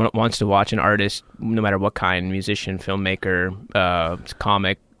anyone wants to watch an artist, no matter what kind, musician, filmmaker,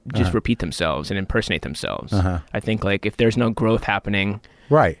 comic, just repeat themselves and impersonate themselves. I think like if there's no growth happening,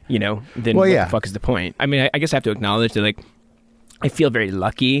 right, then what the fuck is the point? I mean, I guess I have to acknowledge that like I feel very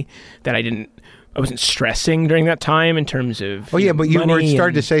lucky that I wasn't stressing during that time in terms of but you were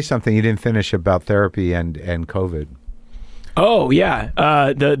started to say something you didn't finish about therapy and COVID. Oh yeah,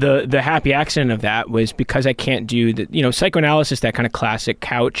 the happy accident of that was because I can't do the psychoanalysis, that kind of classic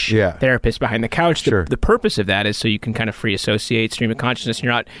couch therapist behind the couch. Sure. The purpose of that is so you can kind of free associate, stream of consciousness.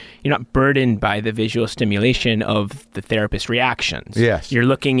 You're not burdened by the visual stimulation of the therapist's reactions. Yes, you're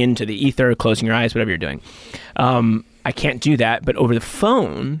looking into the ether, closing your eyes, whatever you're doing. I can't do that, but over the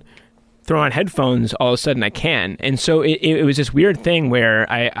phone, throw on headphones, all of a sudden I can. And so it was this weird thing where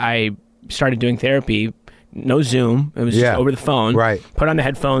I started doing therapy. No Zoom. It was just over the phone. Right. Put on the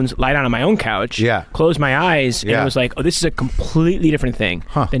headphones, lie down on my own couch, close my eyes, and it was like, oh, this is a completely different thing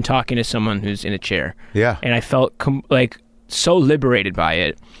than talking to someone who's in a chair. Yeah. And I felt like so liberated by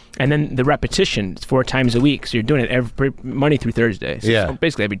it. And then the repetition, 4 times a week. So you're doing it every Monday through Thursday. So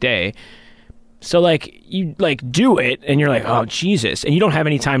basically every day. So like you like do it and you're like, oh, Jesus. And you don't have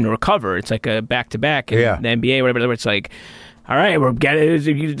any time to recover. It's like a back-to-back in the NBA, whatever. It's like, all right,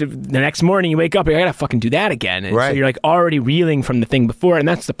 the next morning you wake up, I gotta fucking do that again. And so you're like already reeling from the thing before, and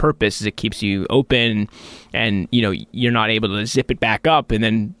that's the purpose, is it keeps you open, and you're not able to zip it back up and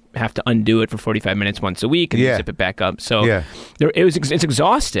then have to undo it for 45 minutes once a week and zip it back up. So it's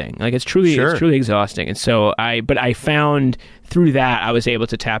exhausting. Like it's truly exhausting. And so I found through that I was able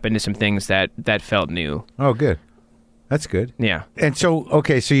to tap into some things that felt new. Oh, good. That's good. Yeah. And so,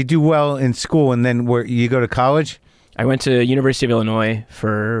 okay, so you do well in school, and then where you go to college? I went to University of Illinois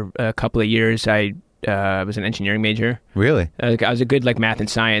for a couple of years. I was an engineering major. Really? I was a good like math and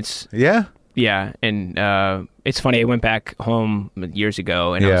science. Yeah? Yeah, and it's funny. I went back home years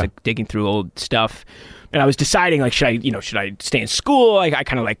ago, and I was like digging through old stuff, and I was deciding like, should I stay in school? I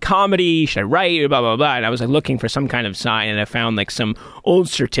kind of like comedy. Should I write? Blah blah blah. And I was like looking for some kind of sign, and I found like some old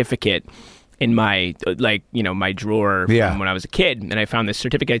certificate in my my drawer from when I was a kid, and I found this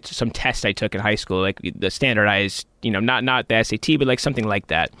certificate, some test I took in high school, like the standardized, not the SAT, but like something like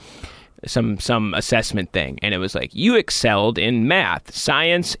that, some assessment thing, and it was like, you excelled in math,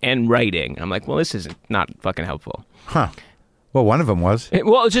 science, and writing. And I'm like, well, this is not fucking helpful. Huh. Well, one of them was. It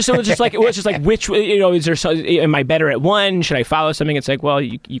was just like which is there? Am I better at one? Should I follow something? It's like, well,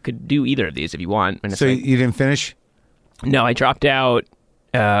 you could do either of these if you want. And so like, you didn't finish? No, I dropped out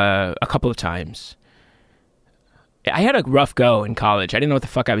a couple of times. I had a rough go in college. I didn't know what the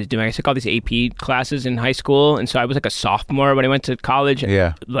fuck I was doing. I took all these AP classes in high school, and so I was like a sophomore when I went to college.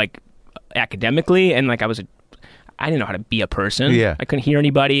 Like academically, and like I didn't know how to be a person. I couldn't hear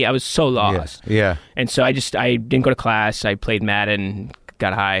anybody. I was so lost. And so I didn't go to class. I played Madden,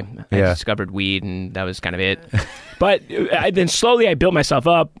 got high. I discovered weed, and that was kind of it. But then slowly I built myself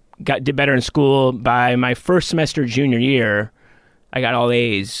up. Did better in school. By my first semester junior year, I got all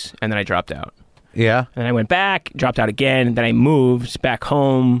A's, and then I dropped out. Yeah. And I went back, dropped out again, and then I moved back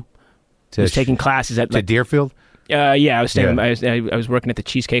home. Was taking classes at Deerfield? I was staying. I was working at the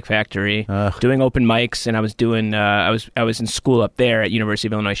Cheesecake Factory, doing open mics, and I was doing. I was in school up there at University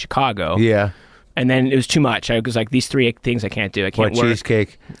of Illinois Chicago. Yeah. And then it was too much. I was like, these 3 things I can't do. I can't work.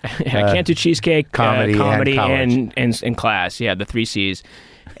 Cheesecake? I can't do cheesecake, comedy and class. Yeah, the 3 C's.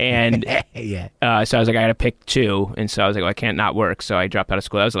 And so I was like, I got to pick 2. And so I was like, well, I can't not work. So I dropped out of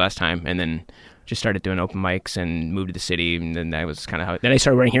school. That was the last time. And then just started doing open mics and moved to the city. And then that was kind of how. Then I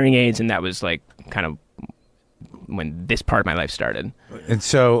started wearing hearing aids, and that was like kind of when this part of my life started. And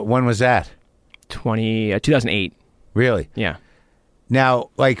so when was that? 2008. Really? Yeah. Now,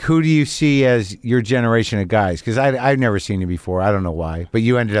 like, who do you see as your generation of guys? Because I've never seen you before. I don't know why, but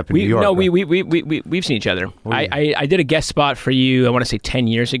you ended up in New York. No, we've seen each other. I did a guest spot for you. I want to say 10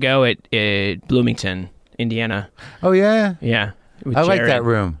 years ago at Bloomington, Indiana. Oh yeah, yeah. I like that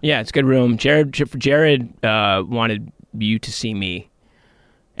room. Yeah, it's a good room. Jared wanted you to see me,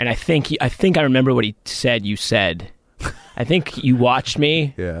 and I think I remember what he said. You said, I think you watched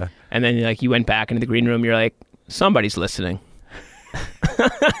me. Yeah. And then like you went back into the green room. You're like, somebody's listening.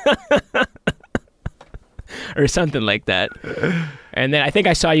 Or something like that. And then I think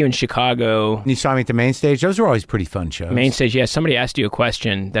I saw you in Chicago. You saw me at the main stage? Those were always pretty fun shows. Main stage, yeah. Somebody asked you a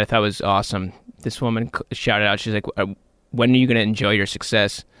question that I thought was awesome. This woman shouted out, she's like, when are you going to enjoy your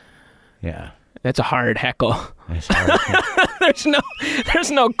success? Yeah. That's a hard heckle. That's hard.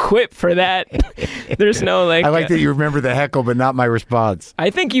 There's no quip for that. There's no like. I like that you remember the heckle, but not my response. I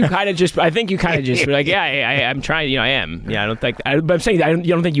think you kind of just were like, yeah, I'm trying. I am. Yeah, I don't think. But I'm saying,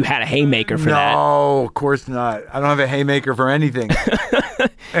 you don't think you had a haymaker for that? No, of course not. I don't have a haymaker for anything.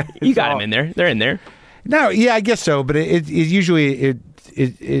 You got them in there. They're in there. No, yeah, I guess so. But it usually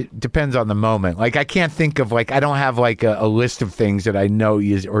it depends on the moment. Like I can't think of I don't have like a list of things that I know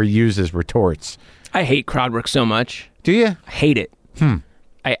use as retorts. I hate crowd work so much. Do you? I hate it.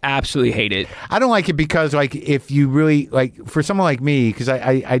 I absolutely hate it. I don't like it because if you really for someone like me, because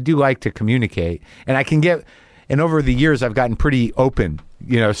I do like to communicate, and I can get, and over the years I've gotten pretty open,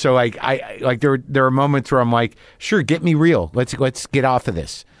 so there are moments where I'm like, sure, get me real. Let's get off of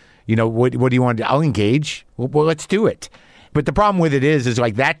this. What do you want to do? I'll engage. Well, let's do it. But the problem with it is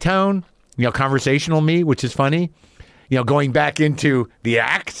like that tone, conversational me, which is funny, going back into the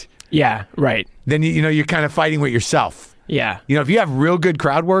act. Yeah, right. Then, you're kind of fighting with yourself. Yeah. You know, if you have real good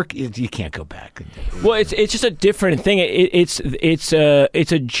crowd work, you can't go back. Well, it's just a different thing. It's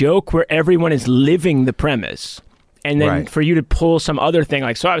a joke where everyone is living the premise. And then Right. for you to pull some other thing,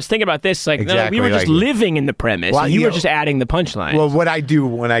 like, so I was thinking about this, like, no, Exactly, we were just like- living in the premise, Well, and you you were know- just adding the punchline. Well, what I do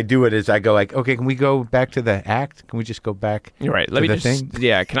when I do it is I go like, okay, can we go back to the act? Can we just go back? You're right. to Let me the just, thing?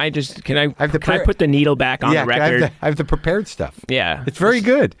 yeah. Can I have the can I prayer- put the needle back on Yeah, the I have, record? I have the prepared stuff. Yeah, It's very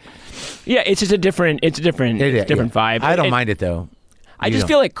good. yeah. It's just a different vibe. I don't mind it though. I You just don't.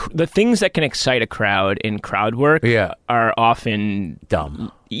 feel like the things that can excite a crowd in crowd work Yeah. are often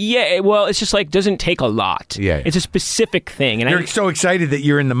Dumb. Yeah, well, it's just like doesn't take a lot. Yeah. It's a specific thing, and You're so excited that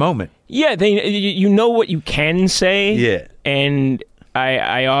you're in the moment. yeah, you know what you can say. Yeah. and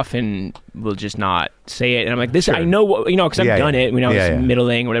I often will just not say it, and I'm like, this Sure. I know what because I've Yeah, done yeah. it when I was Yeah, yeah.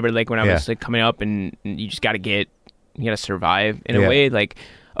 middling or whatever. Like when I Yeah. was like coming up, and you just got to survive in Yeah. a way. Like,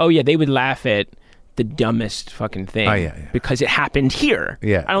 oh yeah, they would laugh at the dumbest fucking thing Oh, yeah, yeah. because it happened here.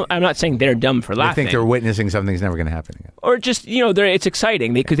 Yeah. I'm not saying they're dumb for I laughing. think they're witnessing something that's never going to happen again. or just it's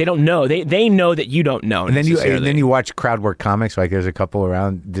exciting because they don't know. They know that you don't know. And then necessarily. you watch crowd work comics. Like there's a couple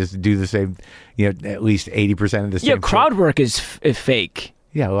around just do the same. You know, at least 80% of the same. yeah, shit. crowd work is fake.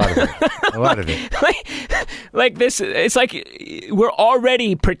 Yeah, a lot of it. A lot of it. like this, it's like we're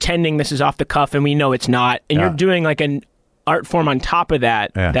already pretending this is off the cuff and we know it's not, and Yeah. you're doing like an art form on top of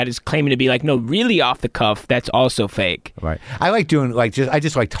that Yeah. that is claiming to be like no, really off the cuff. That's also fake. Right. I like doing I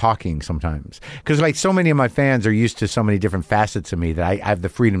just like talking sometimes because like so many of my fans are used to so many different facets of me that I have the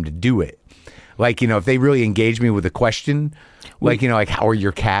freedom to do it. Like, you know, if they really engage me with a question, like, you know, like, how are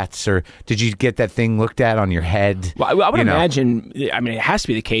your cats? Or did you get that thing looked at on your head? Well, I would You know? imagine. I mean, it has to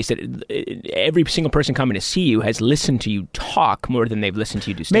be the case that every single person coming to see you has listened to you talk more than they've listened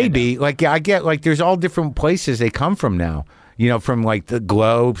to you do stand-up. Maybe. Like, yeah, I get, like, there's all different places they come from now. You know, from like the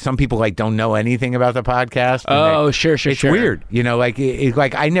Globe. Some people like don't know anything about the podcast. and Oh, they- sure. It's weird. You know, like,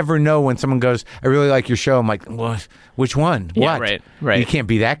 like I never know when someone goes, I really like your show. I'm like, well, which one? Yeah, What? right. You can't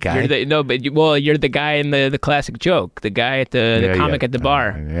be that guy. You're the guy in the classic joke, the guy at the comic at the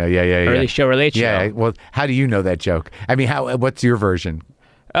bar. Yeah. Early show or late show. Yeah. Well, how do you know that joke? I mean, what's your version?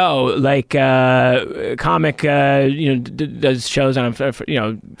 Oh, like comic, does shows on,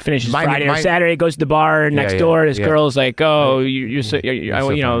 finishes Friday or Saturday, goes to the bar next door. This girl's like, "Oh, you're so,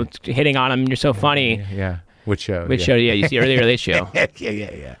 so hitting on him. You're so funny." Yeah. Which show? Which show? Yeah, you see early or late show.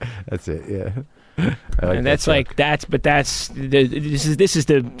 yeah. That's it. Yeah. I like And that that's joke. like this is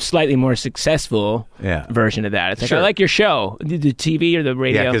the slightly more successful Yeah. version of that. It's like Sure. I like your show, the TV or the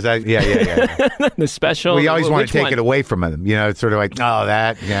radio, Yeah, because the special. we always want which to take one? it away from them. You know, it's sort of like, oh,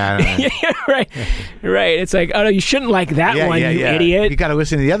 that. Yeah. I don't know. Yeah, right. It's like, oh no, you shouldn't like that one, you idiot. You got to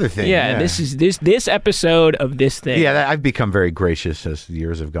listen to the other thing. Yeah, this is this episode of this thing. Yeah, I've become very gracious as the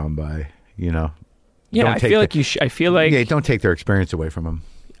years have gone by. You know. Yeah, Don't I take feel the- like I feel like Yeah, don't take their experience away from them.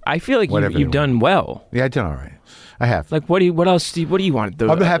 I feel like Whatever you've they done well. Yeah, I've done all right. I have. Like, what else? What do you want?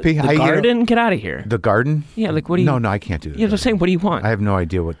 I'm happy. The garden? Get out of here. The garden? Yeah, like what do you? No, I can't do that. Yeah, I'm saying, what do you want? I have no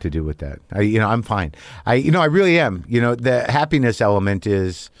idea what to do with that. I'm fine. I really am. You know, the happiness element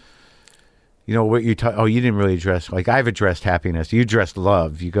is, you know, what you you didn't really address, like I've addressed happiness. You addressed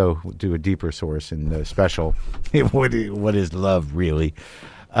love. You go do a deeper source in the special. What is love really?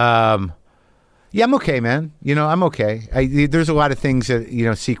 Yeah, I'm okay, man. You know, I'm okay. There's a lot of things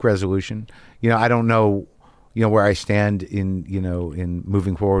that, seek resolution. You know, I don't know, where I stand in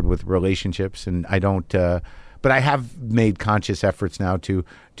moving forward with relationships, and I don't, but I have made conscious efforts now to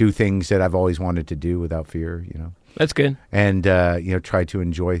do things that I've always wanted to do without fear, That's good. and, try to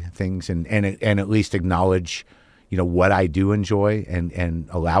enjoy things and at least acknowledge, what I do enjoy and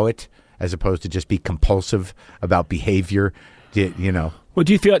allow it, as opposed to just be compulsive about behavior, Well,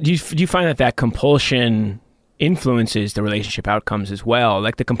 do you find that compulsion influences the relationship outcomes as well?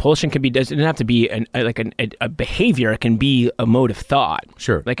 Like the compulsion doesn't have to be a behavior. It can be a mode of thought.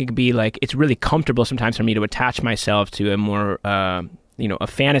 Sure. Like it could be like it's really comfortable sometimes for me to attach myself to a more a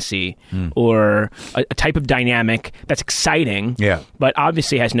fantasy or a type of dynamic that's exciting. Yeah. But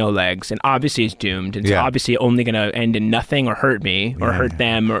obviously has no legs and obviously is doomed and so Yeah. obviously only going to end in nothing or hurt me or hurt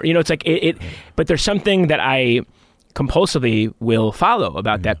them or it's like it. But there's something that I compulsively will follow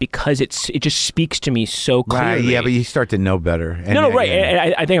about that because it just speaks to me so clearly. Right, yeah, but you start to know better. And, No, right. and-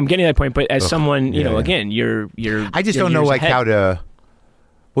 And I think I'm getting to that point. But as someone, yeah. again, you're. I just you're don't know years like ahead. how to.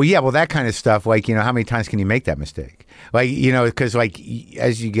 Well, yeah, that kind of stuff. Like, how many times can you make that mistake? Like, because like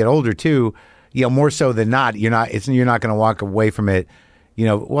as you get older too, more so than not, you're not going to walk away from it.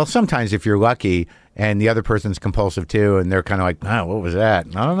 Well, sometimes if you're lucky and the other person's compulsive too, and they're kind of like, oh, what was that?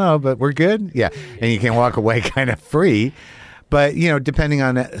 I don't know, but we're good. Yeah, and you can walk away kind of free. But depending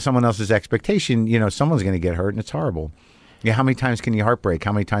on someone else's expectation, someone's going to get hurt, and it's horrible. Yeah, how many times can you heartbreak?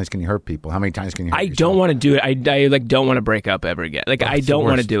 How many times can you hurt people? How many times can you hurt I yourself? don't want to do it. I like don't want to break up ever again. Like I don't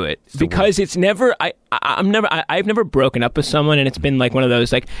want to do it because it's never. I've never broken up with someone, and it's been like one of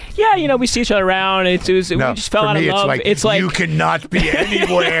those like, yeah, you know, we see each other around. We just fell out of love. It's like you cannot be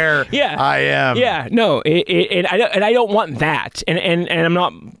anywhere. Yeah, I am. Yeah, no, I don't want that, and I'm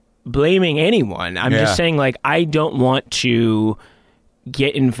not blaming anyone. I'm just saying like I don't want to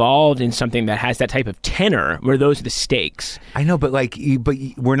get involved in something that has that type of tenor where those are the stakes. I know, but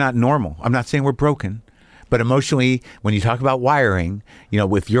we're not normal. I'm not saying we're broken, but emotionally, when you talk about wiring, you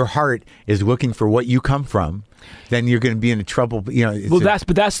know, if your heart is looking for what you come from, then you're going to be in trouble. You know,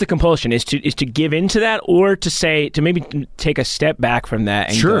 that's the compulsion is to give into that, or to maybe take a step back from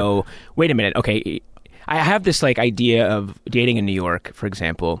that and go, wait a minute, okay. I have this like idea of dating in New York, for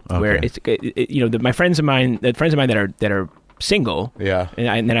example, where it's you know, my friends of mine that are single,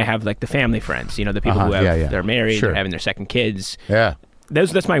 and then I have like the family friends, you know, the people who have they're married, they're having their second kids. Yeah,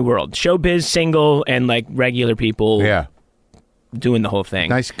 that's my world. Showbiz, single, and like regular people. Yeah, doing the whole thing.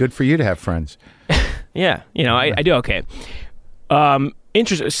 Nice, good for you to have friends. Yeah, you know, I do okay.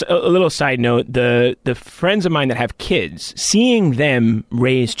 Interesting. A little side note: the friends of mine that have kids, seeing them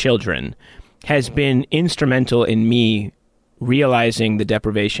raise children has been instrumental in me realizing the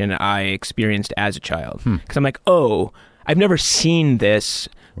deprivation I experienced as a child. Because I'm like, oh, I've never seen this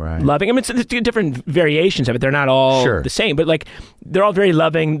loving. I mean, it's different variations of it. They're not all the same, but like they're all very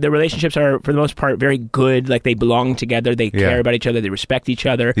loving. The relationships are, for the most part, very good. Like they belong together. They care about each other. They respect each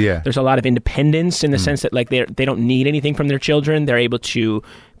other. Yeah. There's a lot of independence in the sense that like they don't need anything from their children. They're able to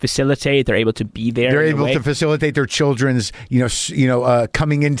facilitate. They're able to be there. They're able to facilitate their children's,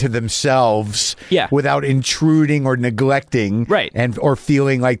 coming into themselves without intruding or neglecting, or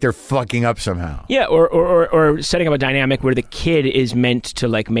feeling like they're fucking up somehow. Yeah, or setting up a dynamic where the kid is meant to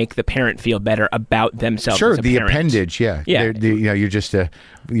like make the parent feel better about themselves. Sure, as a the parent. appendage. Yeah. You're just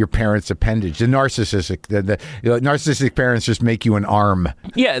your parent's appendage. The narcissistic, narcissistic parents just make you an arm.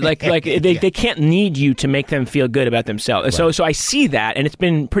 Yeah, they can't need you to make them feel good about themselves. Right. So I see that, and it's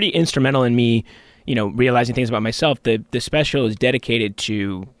been pretty instrumental in me, you know, realizing things about myself. The special is dedicated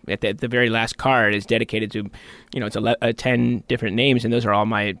to, at the very last card is dedicated to, you know, it's 10 different names, and those are all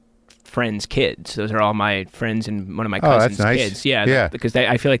my friends' kids. Those are all my friends and one of my cousins' kids. Yeah. Because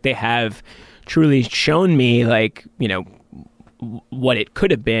I feel like they have truly shown me, like, you know, what it could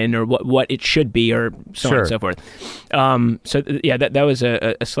have been or what it should be or so on and so forth. That was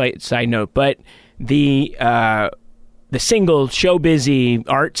a slight side note. But the single show busy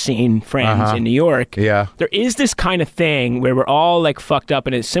art scene friends in New York, there is this kind of thing where we're all like fucked up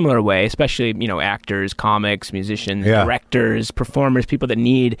in a similar way, especially, you know, actors, comics, musicians, directors, performers, people that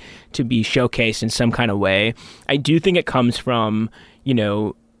need to be showcased in some kind of way. I do think it comes from, you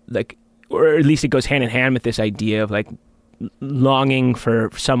know, like, or at least it goes hand in hand with this idea of like longing for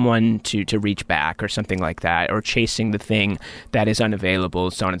someone to reach back or something like that, or chasing the thing that is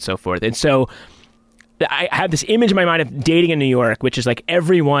unavailable, so on and so forth. And so I have this image in my mind of dating in New York, which is like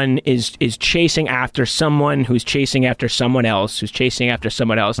everyone is chasing after someone who's chasing after someone else, who's chasing after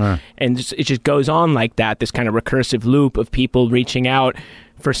someone else. And it just goes on like that, this kind of recursive loop of people reaching out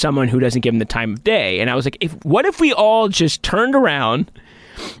for someone who doesn't give them the time of day. And I was like, what if we all just turned around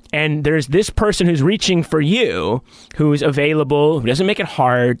and there's this person who's reaching for you, who's available, who doesn't make it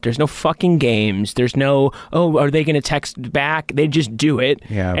hard. There's no fucking games. There's no, are they going to text back? They just do it.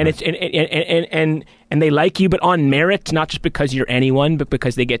 Yeah, and it's and they like you, but on merit, not just because you're anyone, but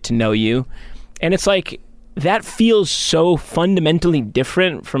because they get to know you. And it's like, that feels so fundamentally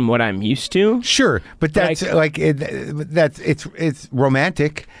different from what I'm used to. Sure, but that's it's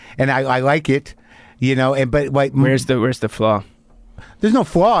romantic, and I like it, you know. And but like, where's the flaw? There's no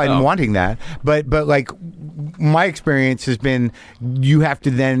flaw in wanting that, but like my experience has been, you have to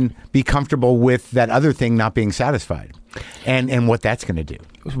then be comfortable with that other thing not being satisfied, and what that's going to do.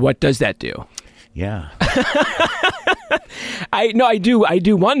 What does that do? Yeah. I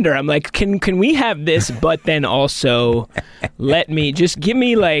do wonder. I'm like, can we have this, but then also give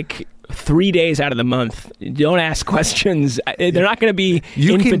me like 3 days out of the month. Don't ask questions. They're not going to be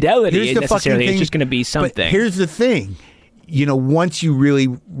infidelity necessarily. It's just going to be something. But here's the thing. You know, once you really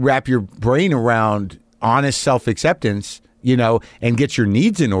wrap your brain around honest self-acceptance, you know, and get your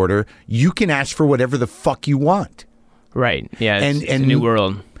needs in order, you can ask for whatever the fuck you want. Right. Yeah. It's a new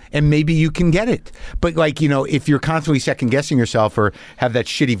world. And maybe you can get it. But like, you know, if you're constantly second-guessing yourself or have that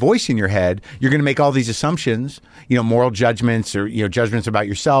shitty voice in your head, you're going to make all these assumptions, you know, moral judgments or, you know, judgments about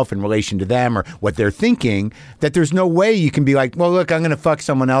yourself in relation to them or what they're thinking, that there's no way you can be like, well, look, I'm going to fuck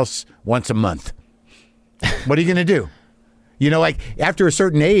someone else once a month. What are you going to do? You know, like after a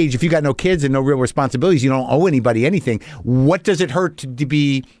certain age, if you got no kids and no real responsibilities, you don't owe anybody anything. What does it hurt to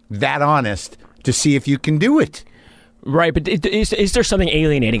be that honest to see if you can do it? Right, but is there something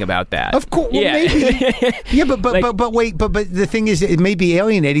alienating about that? Of course, well, maybe. Yeah, but wait, but the thing is, it may be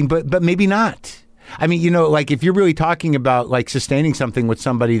alienating, but maybe not. I mean, you know, like if you're really talking about like sustaining something with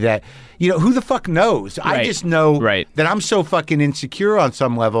somebody that, you know, who the fuck knows? Right. I just know Right. that I'm so fucking insecure on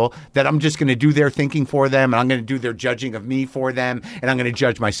some level that I'm just going to do their thinking for them, and I'm going to do their judging of me for them, and I'm going to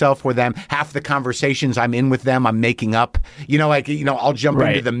judge myself for them. Half the conversations I'm in with them, I'm making up. You know, like, you know, I'll jump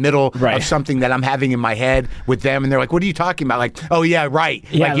Right. into the middle Right. of something that I'm having in my head with them, and they're like, "What are you talking about?" Like, "Oh yeah, right."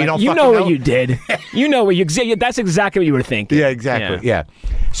 Yeah, like you don't you fucking know what you did. You know what you that's exactly what you were thinking. Yeah, exactly. Yeah.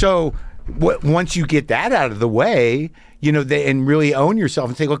 So once you get that out of the way, you know, and really own yourself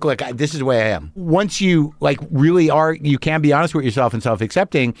and say, look, this is the way I am. Once you like really are, you can be honest with yourself and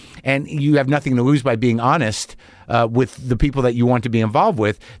self-accepting, and you have nothing to lose by being honest with the people that you want to be involved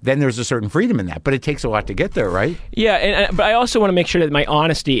with, then there's a certain freedom in that. But it takes a lot to get there, right? Yeah, but I also want to make sure that my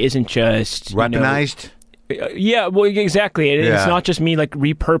honesty isn't just Weaponized. Yeah, well, exactly. It's Yeah. not just me like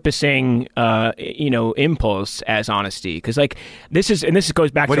repurposing, impulse as honesty, because like this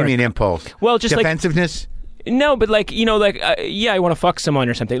goes back. What to do you mean impulse? Well, just defensiveness. No, but like I want to fuck someone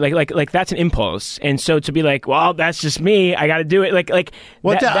or something. Like that's an impulse, and so to be like, well, that's just me. I got to do it.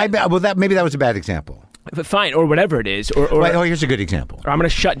 Maybe that was a bad example. Fine, or whatever it is, or here's a good example. or I'm going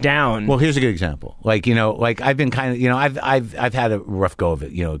to shut down. Well, here's a good example. Like, you know, like I've been kind of, you know, I've had a rough go of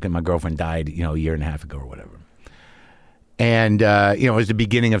it. You know, my girlfriend died, you know, a year and a half ago or whatever. And, you know, it was the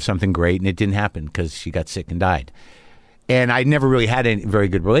beginning of something great, and it didn't happen because she got sick and died. And I never really had any very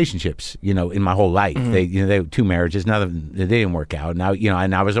good relationships, you know, in my whole life. Mm-hmm. They two marriages, none of them, they didn't work out. Now, you know,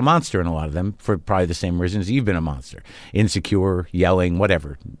 and I was a monster in a lot of them for probably the same reasons you've been a monster. Insecure, yelling,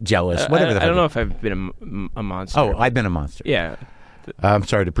 whatever, jealous, whatever. I don't know if I've been a monster. Oh, I've been a monster. Yeah. I'm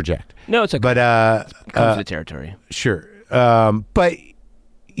sorry to project. No, it's okay. But It comes with the territory. Sure. But,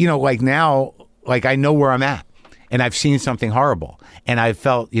 you know, like now, like I know where I'm at, and I've seen something horrible, and I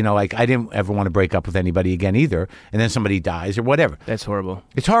felt, you know, like I didn't ever want to break up with anybody again either, and then somebody dies or whatever. That's horrible.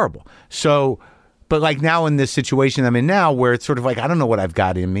 It's horrible. So, but like now in this situation I'm in now, where it's sort of like, I don't know what I've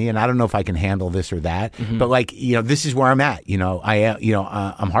got in me, and I don't know if I can handle this or that, but like, you know, this is where I'm at. You know,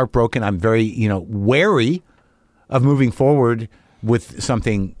 I'm heartbroken. I'm very, you know, wary of moving forward with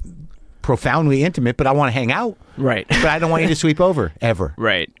something profoundly intimate, but I want to hang out. Right. But I don't want you to sweep over, ever.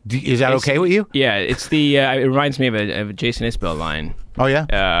 Right. Is that okay with you? Yeah, it's the. It reminds me of a Jason Isbell line. Oh, yeah?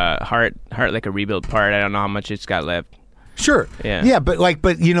 Heart like a rebuilt part. I don't know how much it's got left. Sure. Yeah.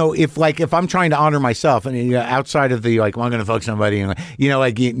 But you know, if I'm trying to honor myself, and you know, outside of the like, well, I'm going to fuck somebody, and you know,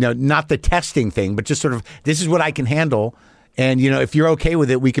 like, you know, not the testing thing, but just sort of, this is what I can handle. And, you know, if you're okay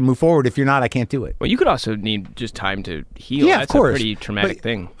with it, we can move forward. If you're not, I can't do it. Well, you could also need just time to heal. Yeah, That's of course. a pretty traumatic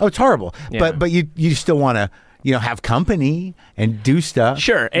thing. Oh, it's horrible. Yeah. But you still want to, you know, have company and do stuff.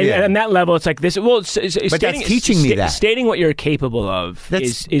 Sure. And, Yeah. and on that level, it's like this. Well, But that's teaching me that. Stating what you're capable of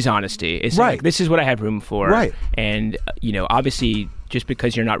is honesty. It's Right. Like, this is what I have room for. Right. And, you know, obviously, just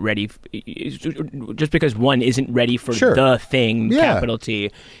because you're not ready, just because one isn't ready for Sure. the thing, Yeah. capital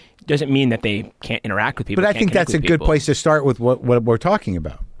T, doesn't mean that they can't interact with people. But I can't think connect that's a with good people. place to start with what we're talking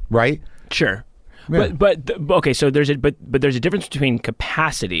about, right? Sure. Yeah. But okay, so there's a difference between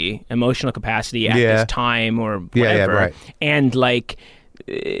capacity, emotional capacity at Yeah. this time or Yeah, whatever, right. and like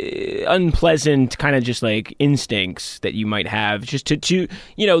unpleasant kind of just like instincts that you might have just to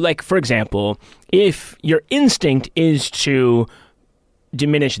you know, like for example, if your instinct is to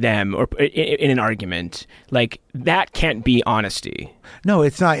diminish them or in an argument, like that can't be honesty. No,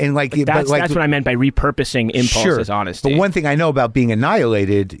 it's not. And like, That's but like, what I meant by repurposing impulse sure. as honesty. But one thing I know about being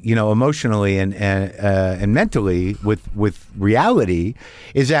annihilated, you know, emotionally and mentally with reality,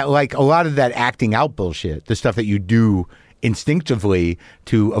 is that like a lot of that acting out bullshit, the stuff that you do instinctively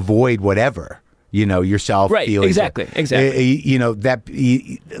to avoid whatever, you know, yourself, Right, feelings, exactly. You know,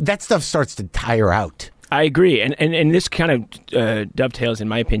 that stuff starts to tire out. I agree, and this kind of dovetails, in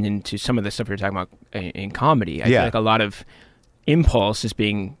my opinion, to some of the stuff we were talking about in comedy. I feel like a lot of impulse is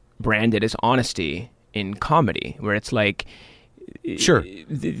being branded as honesty in comedy, where it's like, Sure,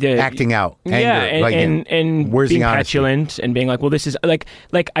 the acting out, anger, yeah, and like, and where's being the honesty? petulant and being like, well, this is like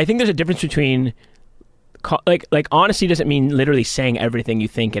I think there's a difference between. Like honesty doesn't mean literally saying everything you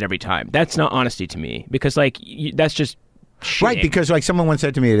think at every time. That's not honesty to me, because like that's just shitting. Right, because like someone once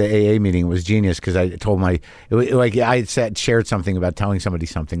said to me at an AA meeting, it was genius, because I told like I had shared something about telling somebody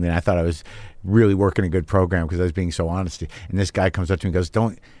something, then I thought I was really working a good program because I was being so honest. And this guy comes up to me and goes,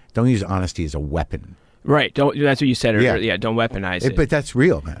 don't use honesty as a weapon. Right. Don't. That's what you said earlier. Yeah. Yeah. Don't weaponize it. But that's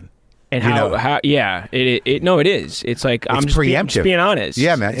real, man. And You know? how it is. It's like I'm just preemptive. being honest.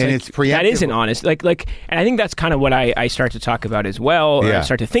 Yeah, man, and like, it's preemptive. That isn't honest. Like, and I think that's kind of what I start to talk about as well, or Yeah. I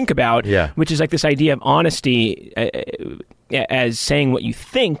start to think about, Yeah. which is like this idea of honesty as saying what you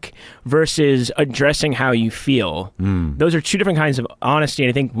think versus addressing how you feel. Those are two different kinds of honesty, and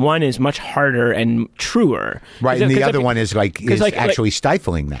I think one is much harder and truer. Right, and the other one is actually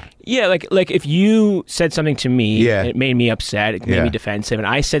stifling that. Yeah, like if you said something to me, Yeah. it made me upset, it made Yeah. me defensive, and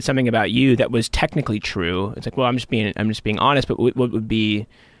I said something about you that was technically true. It's like, well, I'm just being honest. But what would be,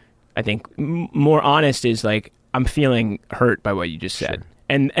 I think, more honest is like I'm feeling hurt by what you just said. Sure.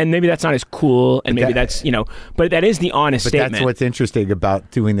 And maybe that's not as cool, and maybe that's, but that is the honest statement. But that's what's interesting about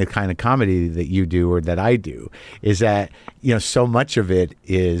doing the kind of comedy that you do or that I do, is that, so much of it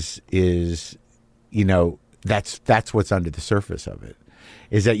is that's what's under the surface of it,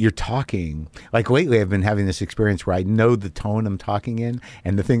 is that you're talking. Like lately I've been having this experience where I know the tone I'm talking in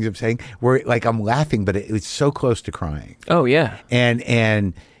and the things I'm saying, where like I'm laughing, but it's so close to crying. Oh, yeah. And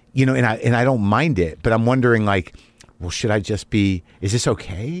I don't mind it, but I'm wondering like, well, should I just be, is this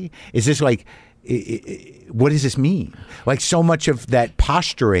okay? Is this like, what does this mean? Like so much of that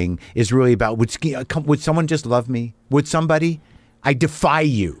posturing is really about, would someone just love me? Would somebody? I defy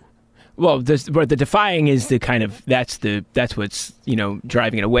you. Well, the defying is the kind of that's what's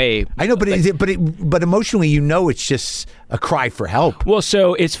driving it away. I know, but emotionally, it's just a cry for help. Well,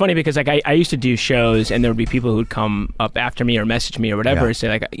 so it's funny because like I used to do shows, and there would be people who'd come up after me or message me or whatever, and say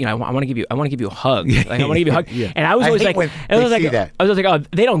like, I want to give you a hug, like I want to give you a hug, and I was always like, oh,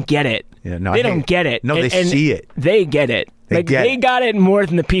 they don't get it. Yeah, no, they don't get it. No, they see it. They get it. They got it more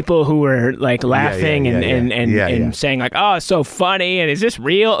than the people who were like laughing and saying like, oh, it's so funny, and is this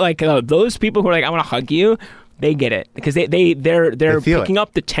real? Like those people who are like, I want to hug you, they get it because they're picking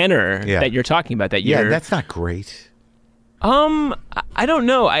up the tenor that you're talking about. That you're, that's not great. I don't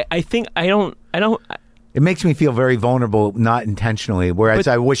know. I think I don't. It makes me feel very vulnerable, not intentionally. Whereas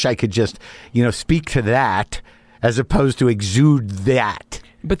I wish I could just speak to that as opposed to exude that.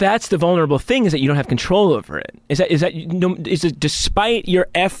 But that's the vulnerable thing, is that you don't have control over it. Is that despite your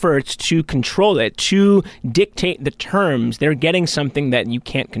efforts to control it, to dictate the terms, they're getting something that you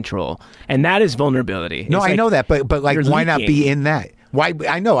can't control, and that is vulnerability. No, I know that, but like, why not be in that? Why?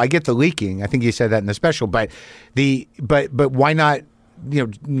 I know, I get the leaking. I think you said that in the special, but why not?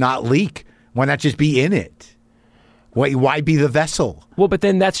 Not leak. Why not just be in it? Why be the vessel? Well, but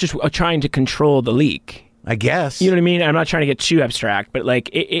then that's just trying to control the leak. I guess. You know what I mean? I'm not trying to get too abstract, but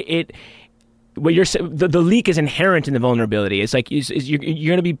like what you're the leak is inherent in the vulnerability. It's like you're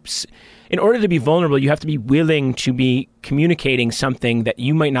going to be, in order to be vulnerable, you have to be willing to be communicating something that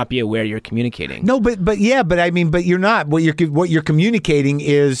you might not be aware you're communicating. No, but you're not. What you're communicating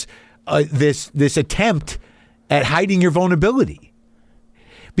is this attempt at hiding your vulnerability.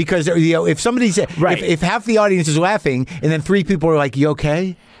 Because if somebody's if half the audience is laughing and then three people are like, "You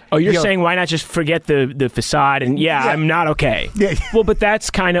okay?" Oh, you're saying why not just forget the facade and I'm not okay. Yeah. Well, but that's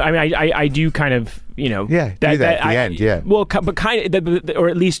kind of, I mean, I do kind of, that at the end, yeah. Well, but kind of, or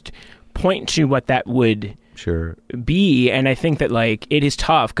at least point to what that would be, and I think that like it is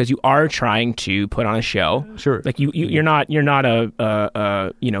tough because you are trying to put on a show. Sure. Like you're not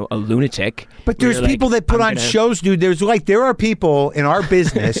a lunatic. But there's people that put on shows, dude. There are people in our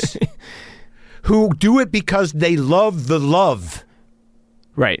business who do it because they love the love.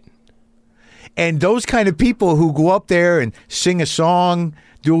 Right. And those kind of people who go up there and sing a song,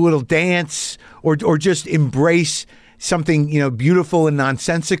 do a little dance, or just embrace something, beautiful and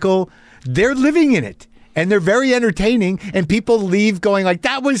nonsensical, they're living in it. And they're very entertaining, and people leave going like,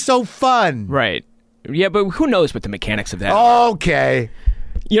 that was so fun. Right. Yeah, but who knows what the mechanics of that are? Okay.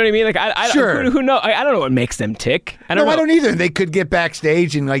 You know what I mean? Like, sure. Who knows? I don't know what makes them tick. I don't know. I don't either. They could get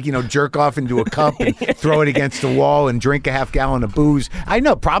backstage and jerk off into a cup and throw it against the wall and drink a half gallon of booze. I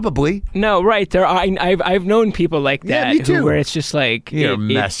know, probably. No, right. There are. I've known people like that. Yeah, me too. Where it's just like you're a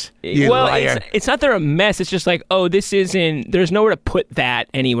mess. It's not they're a mess. It's just like, oh, this isn't. There's nowhere to put that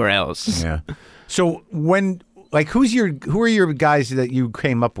anywhere else. Yeah. So who are your guys that you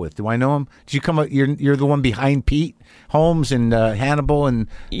came up with? Do I know them? Did you come up? You're the one behind Pete Holmes and Hannibal and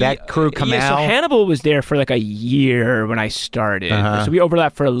that crew. Kamal. Yeah, so Hannibal was there for like a year when I started. Uh-huh. So we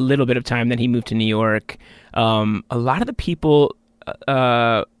overlapped for a little bit of time. Then he moved to New York. A lot of the people,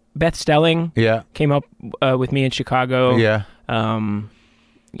 Beth Stelling, came up with me in Chicago. Yeah.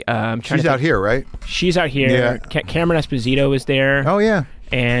 She's out here, right? She's out here. Yeah. Cameron Esposito was there. Oh yeah.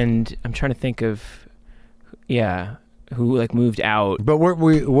 And I'm trying to think of, who like moved out. But what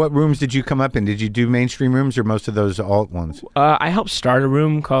rooms did you come up in? Did you do mainstream rooms or most of those alt ones? I helped start a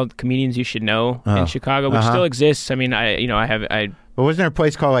room called Comedians You Should Know in Chicago, which still exists. I mean, I But wasn't there a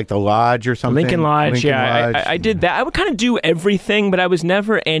place called like the Lodge or something? Lincoln Lodge, Lincoln yeah. Lodge. I did that. I would kind of do everything, but I was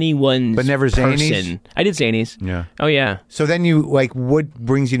never anyone's But never Zanies? person. I did Zanies. Yeah. Oh, yeah. So then you, like, what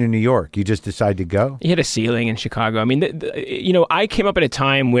brings you to New York? You just decide to go? You hit a ceiling in Chicago. I mean, I came up at a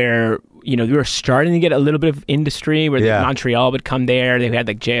time where, we were starting to get a little bit of industry where Yeah. Montreal would come there. They had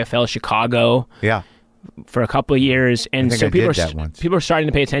like JFL Chicago Yeah. for a couple of years. And think so I people did that once. people were starting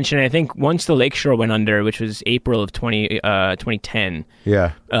to pay attention. And I think once the Lakeshore went under, which was April of 2010,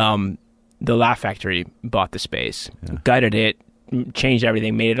 Yeah. the Laugh Factory bought the space, gutted it, changed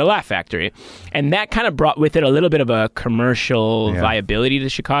everything, made it a Laugh Factory, and that kind of brought with it a little bit of a commercial viability to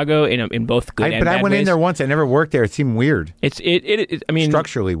Chicago in both good and But bad I went ways. in there once. I never worked there. It seemed weird. I mean,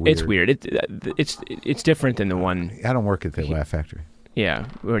 Structurally weird. It's weird. It's different than the one. I don't work at the Laugh Factory. Yeah,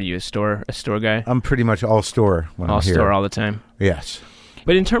 what are you, a store guy? I'm pretty much all store when All I'm here. store all the time. Yes.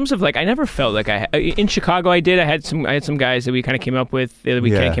 But in terms of like, I never felt like in Chicago. I had some guys that we kind of came up with. That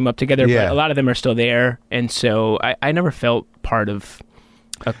we kind of came up together. Yeah. But a lot of them are still there, and so I never felt part of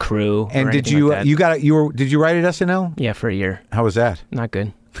a crew. And or did anything you like that. did you write at SNL? Yeah, for a year. How was that? Not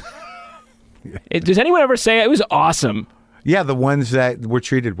good. Does anyone ever say it was awesome? Yeah, the ones that were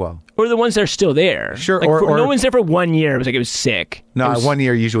treated well. Or the ones that are still there? Sure, Like, or no one's there for 1 year. It was like it was sick. No, It was, 1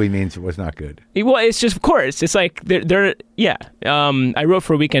 year usually means it was not good. Well, it's just, of course. It's like, they're yeah. I wrote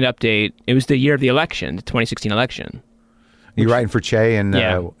for a Weekend Update. It was the year of the election, the 2016 election. You writing for Che and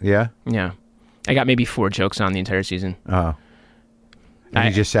Yeah. yeah? Yeah. I got maybe 4 jokes on the entire season. Oh. And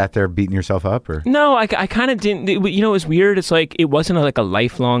you just sat there beating yourself up, or? No, I kind of didn't. It was weird. It's like, it wasn't like a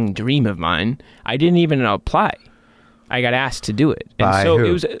lifelong dream of mine. I didn't even apply. I got asked to do it. And By so who?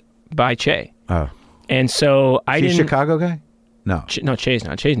 it was by Che. Oh. And so I He's a didn't. Chicago guy? No. No, Che's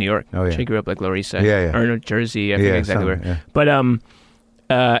not. Che's New York. Oh, yeah. Che grew up like Larissa. Yeah, yeah. Or New Jersey. I forget exactly where. something,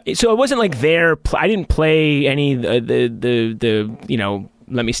 yeah. But so it wasn't like there. I didn't play any the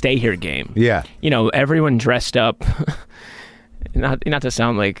let me stay here game. Yeah. Everyone dressed up. Not to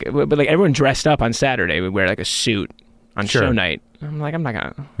sound like, but like everyone dressed up on Saturday would wear like a suit on Sure. show night. I'm like, I'm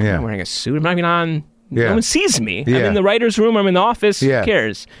not Yeah. wearing a suit. I'm not even on. Yeah. No one sees me. I'm Yeah. in the writer's room. I'm in the office. Yeah. Who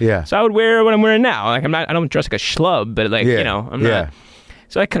cares? Yeah. So I would wear what I'm wearing now. Like I don't dress like a schlub, but like Yeah. I'm Yeah. not.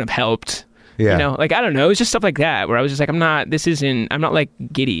 So that kind of helped. Yeah. Like I don't know. It was just stuff like that where I was just like, I'm not like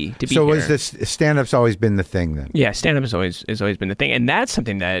giddy to be So here. was this stand-up's always been the thing then? Yeah, stand up has always been the thing, and that's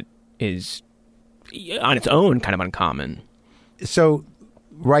something that is on its own kind of uncommon. So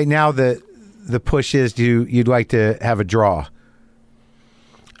right now the push is you'd like to have a draw.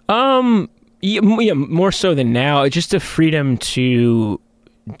 Yeah, more so than now. It's just the freedom to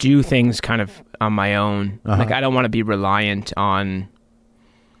do things kind of on my own. Like I don't want to be reliant on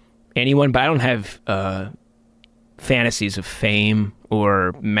anyone, but I don't have fantasies of fame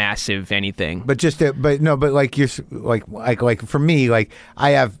or massive anything. But like you're like for me, like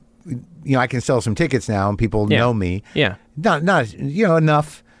I have, I can sell some tickets now and people know me. Yeah. Not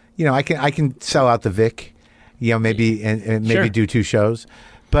enough. I can sell out the Vic, maybe and maybe Sure. do 2 shows.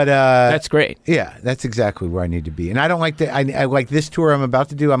 But That's great. yeah, that's exactly where I need to be. And I don't like I like this tour I'm about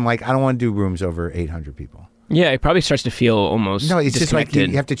to do. I'm like, I don't want to do rooms over 800 people. Yeah, it probably starts to feel almost No, it's just like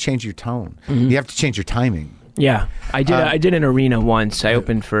disconnected. you have to change your tone. You have to change your timing. Yeah, I did. I did an arena once. I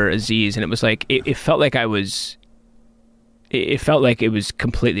opened for Aziz, and it was like it felt like I was. It felt like it was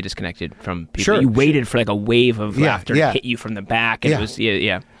completely disconnected from people. Sure. You waited for like a wave of laughter yeah. to hit you from the back, and Yeah. it was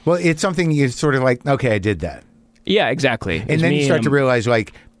yeah. Well, it's something you sort of like, okay, I did that. Yeah, exactly. It And was then you me, start to realize,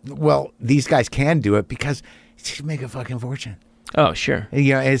 like, well, these guys can do it because it's going to make a fucking fortune. Oh, sure.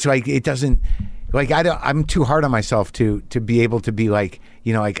 It's like, it doesn't, like, I'm too hard on myself to be able to be like,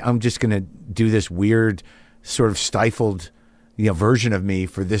 like, I'm just going to do this weird sort of stifled, version of me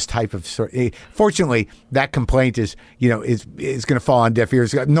for this type of sort. Fortunately, that complaint is going to fall on deaf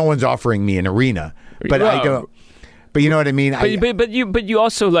ears. No one's offering me an arena, but I don't. But you know what I mean? But you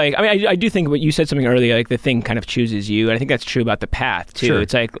also like, I mean, I do think what you said something earlier, like the thing kind of chooses you. And I think that's true about the path too. Sure.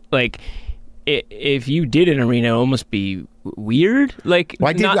 It's like if you did an arena, it would almost be weird. Like,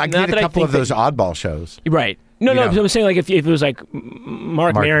 I did not a that I couple think of those oddball shows. Right. No, know. I'm saying like if it was like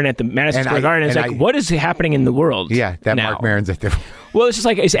Mark Maron at the Madison and Square Garden, it's like, what is happening in the world? Yeah, that now? Mark Maron's at the. Well, it's just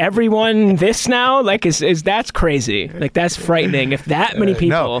like, is everyone this now? Like, is that's crazy? Like, that's frightening. If that many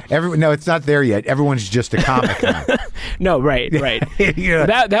people, no, it's not there yet. Everyone's just a comic now. no, right. Yeah.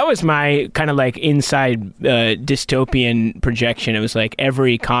 That was my kind of like inside dystopian projection. It was like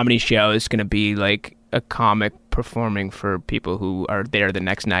every comedy show is going to be like a comic performing for people who are there the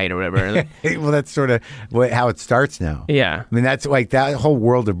next night or whatever. Well, that's sort of how it starts now. Yeah. I mean, that's like that whole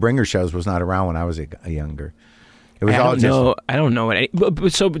world of bringer shows was not around when I was a younger. It was I don't know what.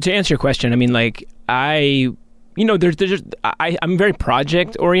 But so to answer your question, I mean, like I there's just I'm very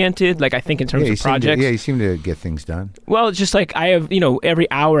project oriented. Like I think in terms of projects. You seem to get things done. Well, it's just like I have,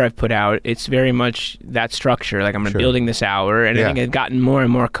 every hour I've put out, it's very much that structure. Like I'm building this hour, and I think it's gotten more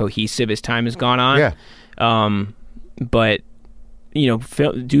and more cohesive as time has gone on. Yeah. But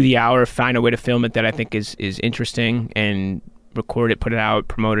do the hour, find a way to film it that I think is interesting, and record it, put it out,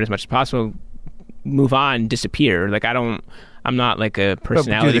 promote it as much as possible. Move on, disappear. Like I'm not like a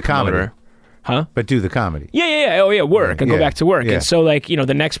personality promoter. Comedy. Huh? But do the comedy. Yeah. Oh, yeah, work. And go back to work. Yeah. And so, like,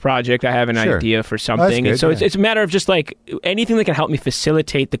 the next project, I have an idea for something. Good, and so it's a matter of just, like, anything that can help me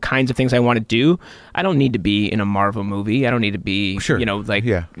facilitate the kinds of things I want to do. I don't need to be in a Marvel movie. I don't need to be, like...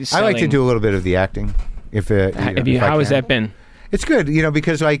 Yeah. Selling. I like to do a little bit of the acting. How has that been? It's good,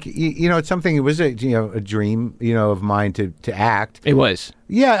 because, like, it's something, it was a dream, of mine to act. It was?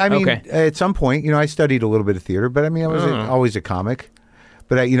 Yeah, I mean, at some point, I studied a little bit of theater, but, I mean, I was always a comic.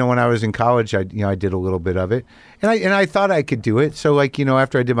 But when I was in college, I did a little bit of it, and I thought I could do it. So like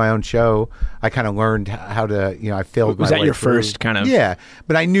after I did my own show, I kind of learned how to I failed. Was that your first kind of? Yeah,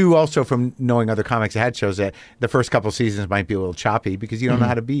 but I knew also from knowing other comics that had shows that the first couple seasons might be a little choppy because you don't know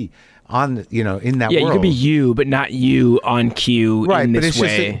how to be on in that world. Yeah, you could be you, but not you on cue. Right, in but this it's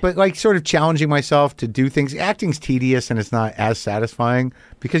way. just but like sort of challenging myself to do things. Acting's tedious and it's not as satisfying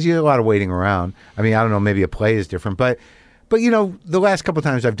because you have a lot of waiting around. I mean, I don't know, maybe a play is different, but the last couple of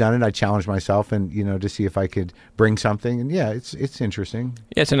times I've done it, I challenged myself and to see if I could bring something. And it's interesting.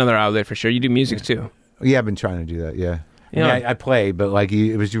 Yeah, it's another outlet for sure. You do music too. Yeah, I've been trying to do that. Yeah. Yeah. I mean, I play, but like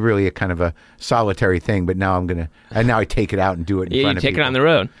it was really a kind of a solitary thing. But now now I take it out and do it in front of people. You take it on the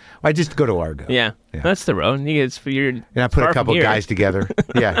road. I just go to Largo. Yeah. That's the road. And I put a couple guys together.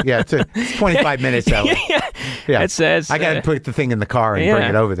 Yeah. It's 25 minutes that way. Yeah. I got to put the thing in the car and bring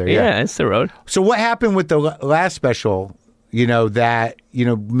it over there. Yeah, it's the road. So what happened with the last special? That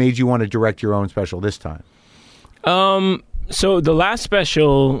made you want to direct your own special this time? So the last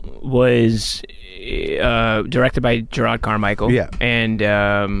special was directed by Gerard Carmichael. Yeah. And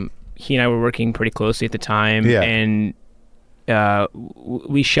he and I were working pretty closely at the time. Yeah. And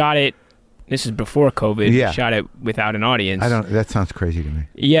we shot it. This is before COVID. Yeah. We shot it without an audience. That sounds crazy to me.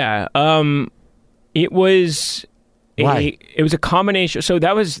 Yeah. It was Why? It was a combination. So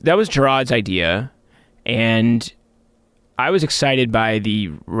that was Gerard's idea, and I was excited by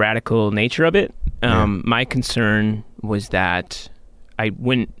the radical nature of it. My concern was that I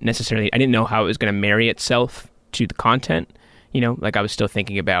didn't know how it was going to marry itself to the content. Like I was still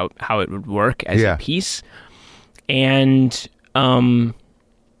thinking about how it would work as a piece. And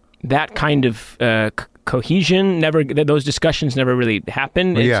that kind of cohesion, those discussions never really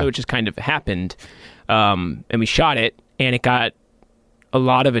happened. And so it just kind of happened. And we shot it, and it got a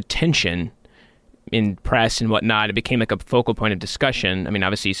lot of attention in press and whatnot. It became like a focal point of discussion. I mean,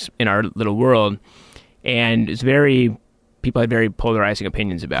 obviously in our little world, and people had very polarizing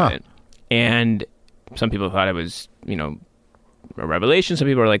opinions about it. And some people thought it was, a revelation. Some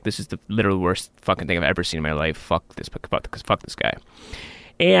people are like, this is the literal worst fucking thing I've ever seen in my life. Fuck this guy.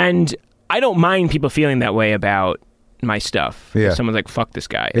 And I don't mind people feeling that way about my stuff. Yeah. If someone's like, fuck this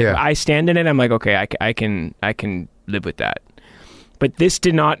guy. Yeah. If I stand in it, I'm like, okay, I can live with that. But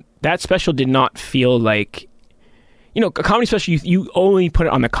that special did not feel like, a comedy special, you only put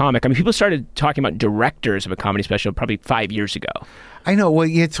it on the comic. I mean, people started talking about directors of a comedy special probably 5 years ago. I know. Well,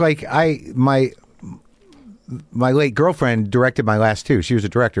 it's like my late girlfriend directed my last two. She was a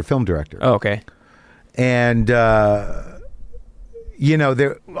director, film director. Oh, okay. And,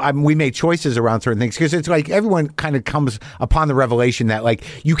 we made choices around certain things because it's like everyone kind of comes upon the revelation that like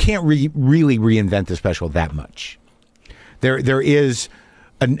you can't really reinvent the special that much. There is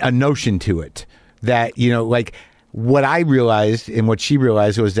a notion to it that, like what I realized and what she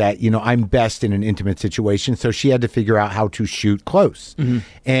realized was that, I'm best in an intimate situation. So she had to figure out how to shoot close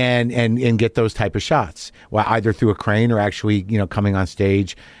and get those type of shots, well, either through a crane or actually, coming on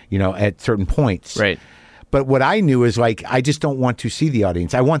stage, at certain points. Right. But what I knew is like, I just don't want to see the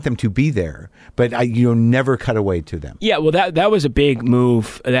audience. I want them to be there, but I never cut away to them. Yeah. Well, that was a big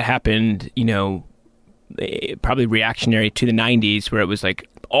move that happened, probably reactionary to the 90s where it was like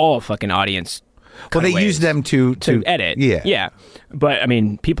all fucking audience. Well, they use them to edit. Yeah. But I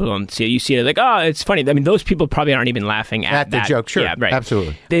mean, people don't see it. You see it like, oh, it's funny. I mean, those people probably aren't even laughing at the that joke. Sure. Yeah, right.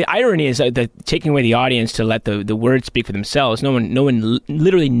 Absolutely. The irony is that taking away the audience to let the words speak for themselves.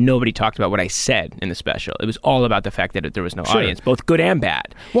 Literally nobody talked about what I said in the special. It was all about the fact that there was no audience, both good and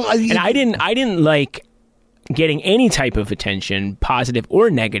bad. Well, and I didn't like getting any type of attention, positive or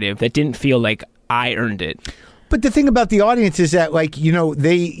negative, that didn't feel like I earned it. But the thing about the audience is that, like,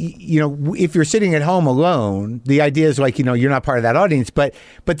 if you're sitting at home alone, the idea is like, you're not part of that audience, but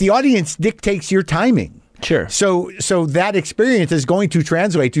the audience dictates your timing. Sure. So that experience is going to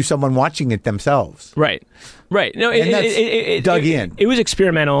translate to someone watching it themselves. Right. No, And that's dug in. It was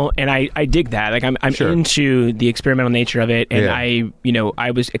experimental, and I dig that. Like I'm Sure. into the experimental nature of it, and Yeah.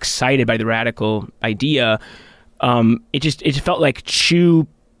 I was excited by the radical idea. It felt like two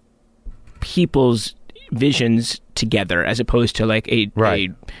people's visions together, as opposed to like a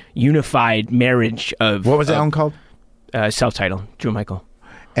unified marriage of. What was that one called? Self-titled, Drew Michael.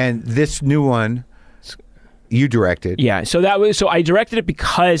 And this new one, you directed. Yeah, so I directed it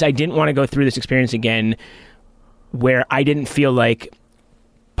because I didn't want to go through this experience again, where I didn't feel like,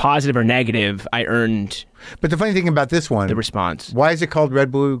 positive or negative, I earned But the funny thing about this one, the response. why is it called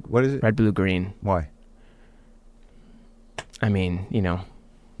Red Blue? What is it? Red, blue, green. Why? I mean,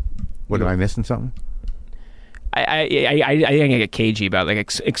 What, am I missing something? I think I get cagey about like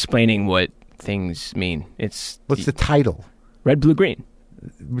explaining what things mean. What's the title? Red, blue, green.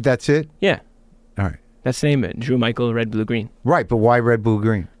 That's it? Yeah, All right. that's the name of it. Drew Michael, Red, blue, green. Right, but why Red, Blue,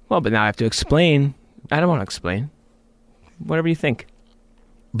 Green? Well, but now I have to explain. I don't want to explain. Whatever you think.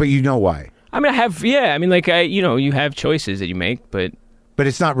 But you know why. I mean, you have choices that you make, but But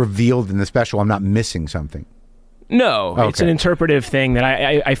it's not revealed in the special. I'm not missing something. no, it's Okay. an interpretive thing that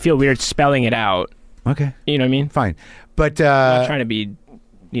I feel weird spelling it out. Okay, You know what I mean? fine. But I'm not trying to be,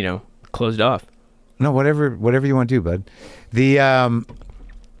 closed off. no, whatever you want to do, bud.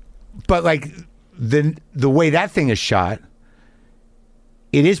 But like the way that thing is shot,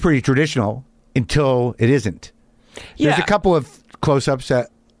 it is pretty traditional until it isn't. There's Yeah. a couple of close-ups that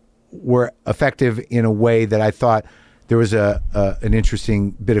were effective in a way that I thought there was an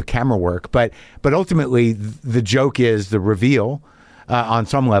interesting bit of camera work, but ultimately the joke is the reveal on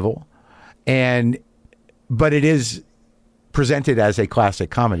some level, but it is presented as a classic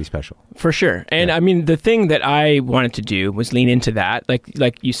comedy special. For sure. And I mean, the thing that I wanted to do was lean into that.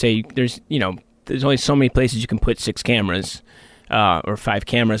 Like you say, there's only so many places you can put 6 cameras, or 5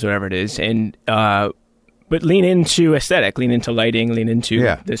 cameras, whatever it is. And, but lean into aesthetic, lean into lighting, lean into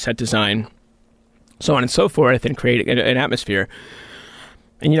the set design, so on and so forth, and create an atmosphere.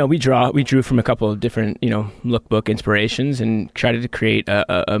 And, we drew from a couple of different, lookbook inspirations and tried to create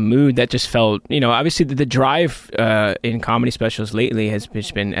a mood that just felt, obviously the drive in comedy specials lately has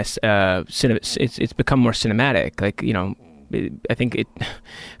been, it's become more cinematic. Like, I think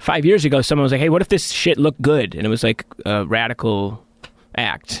 5 years ago, someone was like, hey, what if this shit looked good? And it was like a radical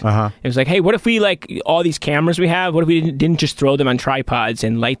act. Uh-huh. It was like, hey, what if we, like, all these cameras we have, what if we didn't just throw them on tripods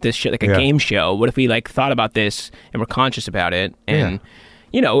and light this shit like a game show? What if we, like, thought about this and were conscious about it? And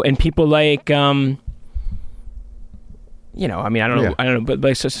and people like, I mean, I don't know, but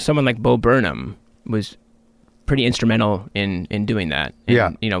like someone like Bo Burnham was pretty instrumental in doing that.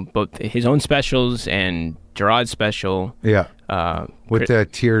 And, both his own specials and Gerard's special. Yeah. With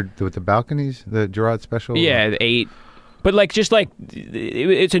the balconies, the Gerard special. Yeah, the 8. But like, just like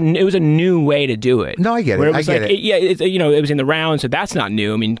it was a new way to do it. No, I get it. Where it was I get it. Yeah, it was in the round, so that's not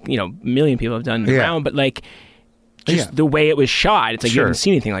new. I mean, a million people have done the round, but like, just the way it was shot, it's like you haven't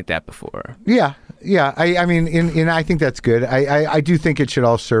seen anything like that before. Yeah. I mean, I think that's good. I do think it should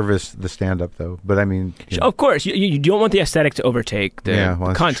all service the stand-up, though. But I mean, Of course, you don't want the aesthetic to overtake the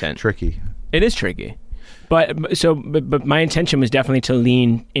it's content. tricky. It is tricky. But my intention was definitely to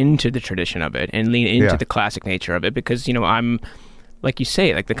lean into the tradition of it and lean into the classic nature of it, because I'm, like you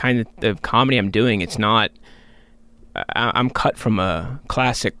say, like the kind of comedy I'm doing, it's not. I'm cut from a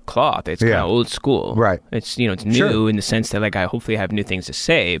classic cloth. It's kind of old school. Right. It's it's new in the sense that, like, I hopefully have new things to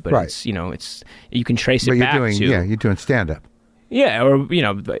say, but it's it's you can trace it back to you're doing stand up. Yeah, or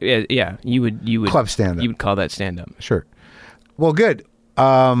you would Club stand-up. You would call that stand up. Sure. Well, good.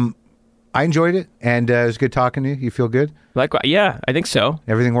 I enjoyed it, and it was good talking to you. You feel good? Likewise, yeah, I think so.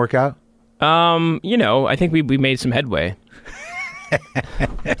 Everything work out? I think we made some headway.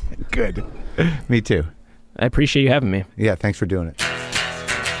 Good. Me too. I appreciate you having me. Yeah, thanks for doing it.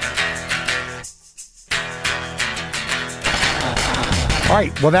 All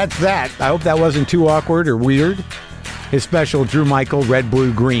right, well, that's that. I hope that wasn't too awkward or weird. His special, Drew Michael, Red,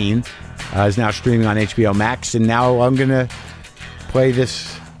 Blue, Green, is now streaming on HBO Max, and now I'm going to play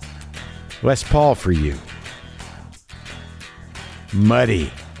this Les Paul for you. Muddy.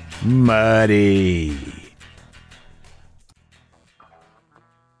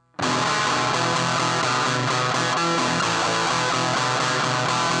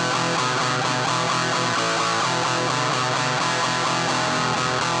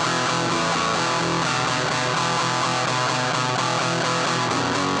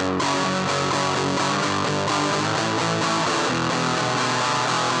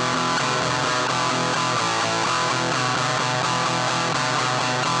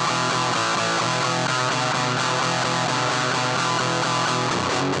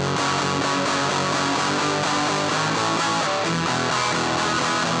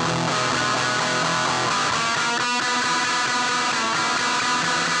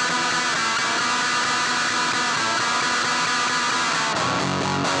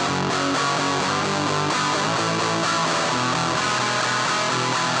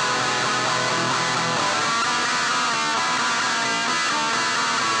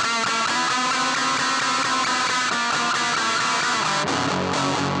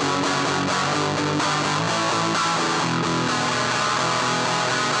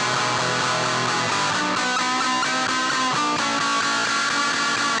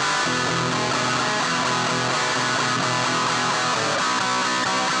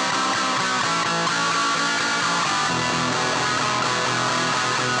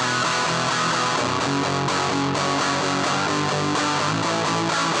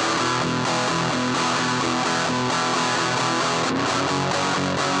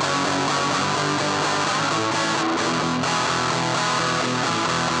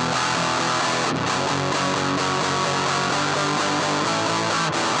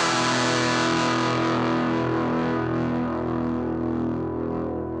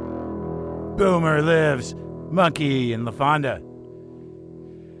 Boomer lives. Monkey and LaFonda.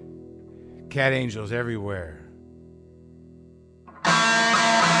 Cat angels everywhere.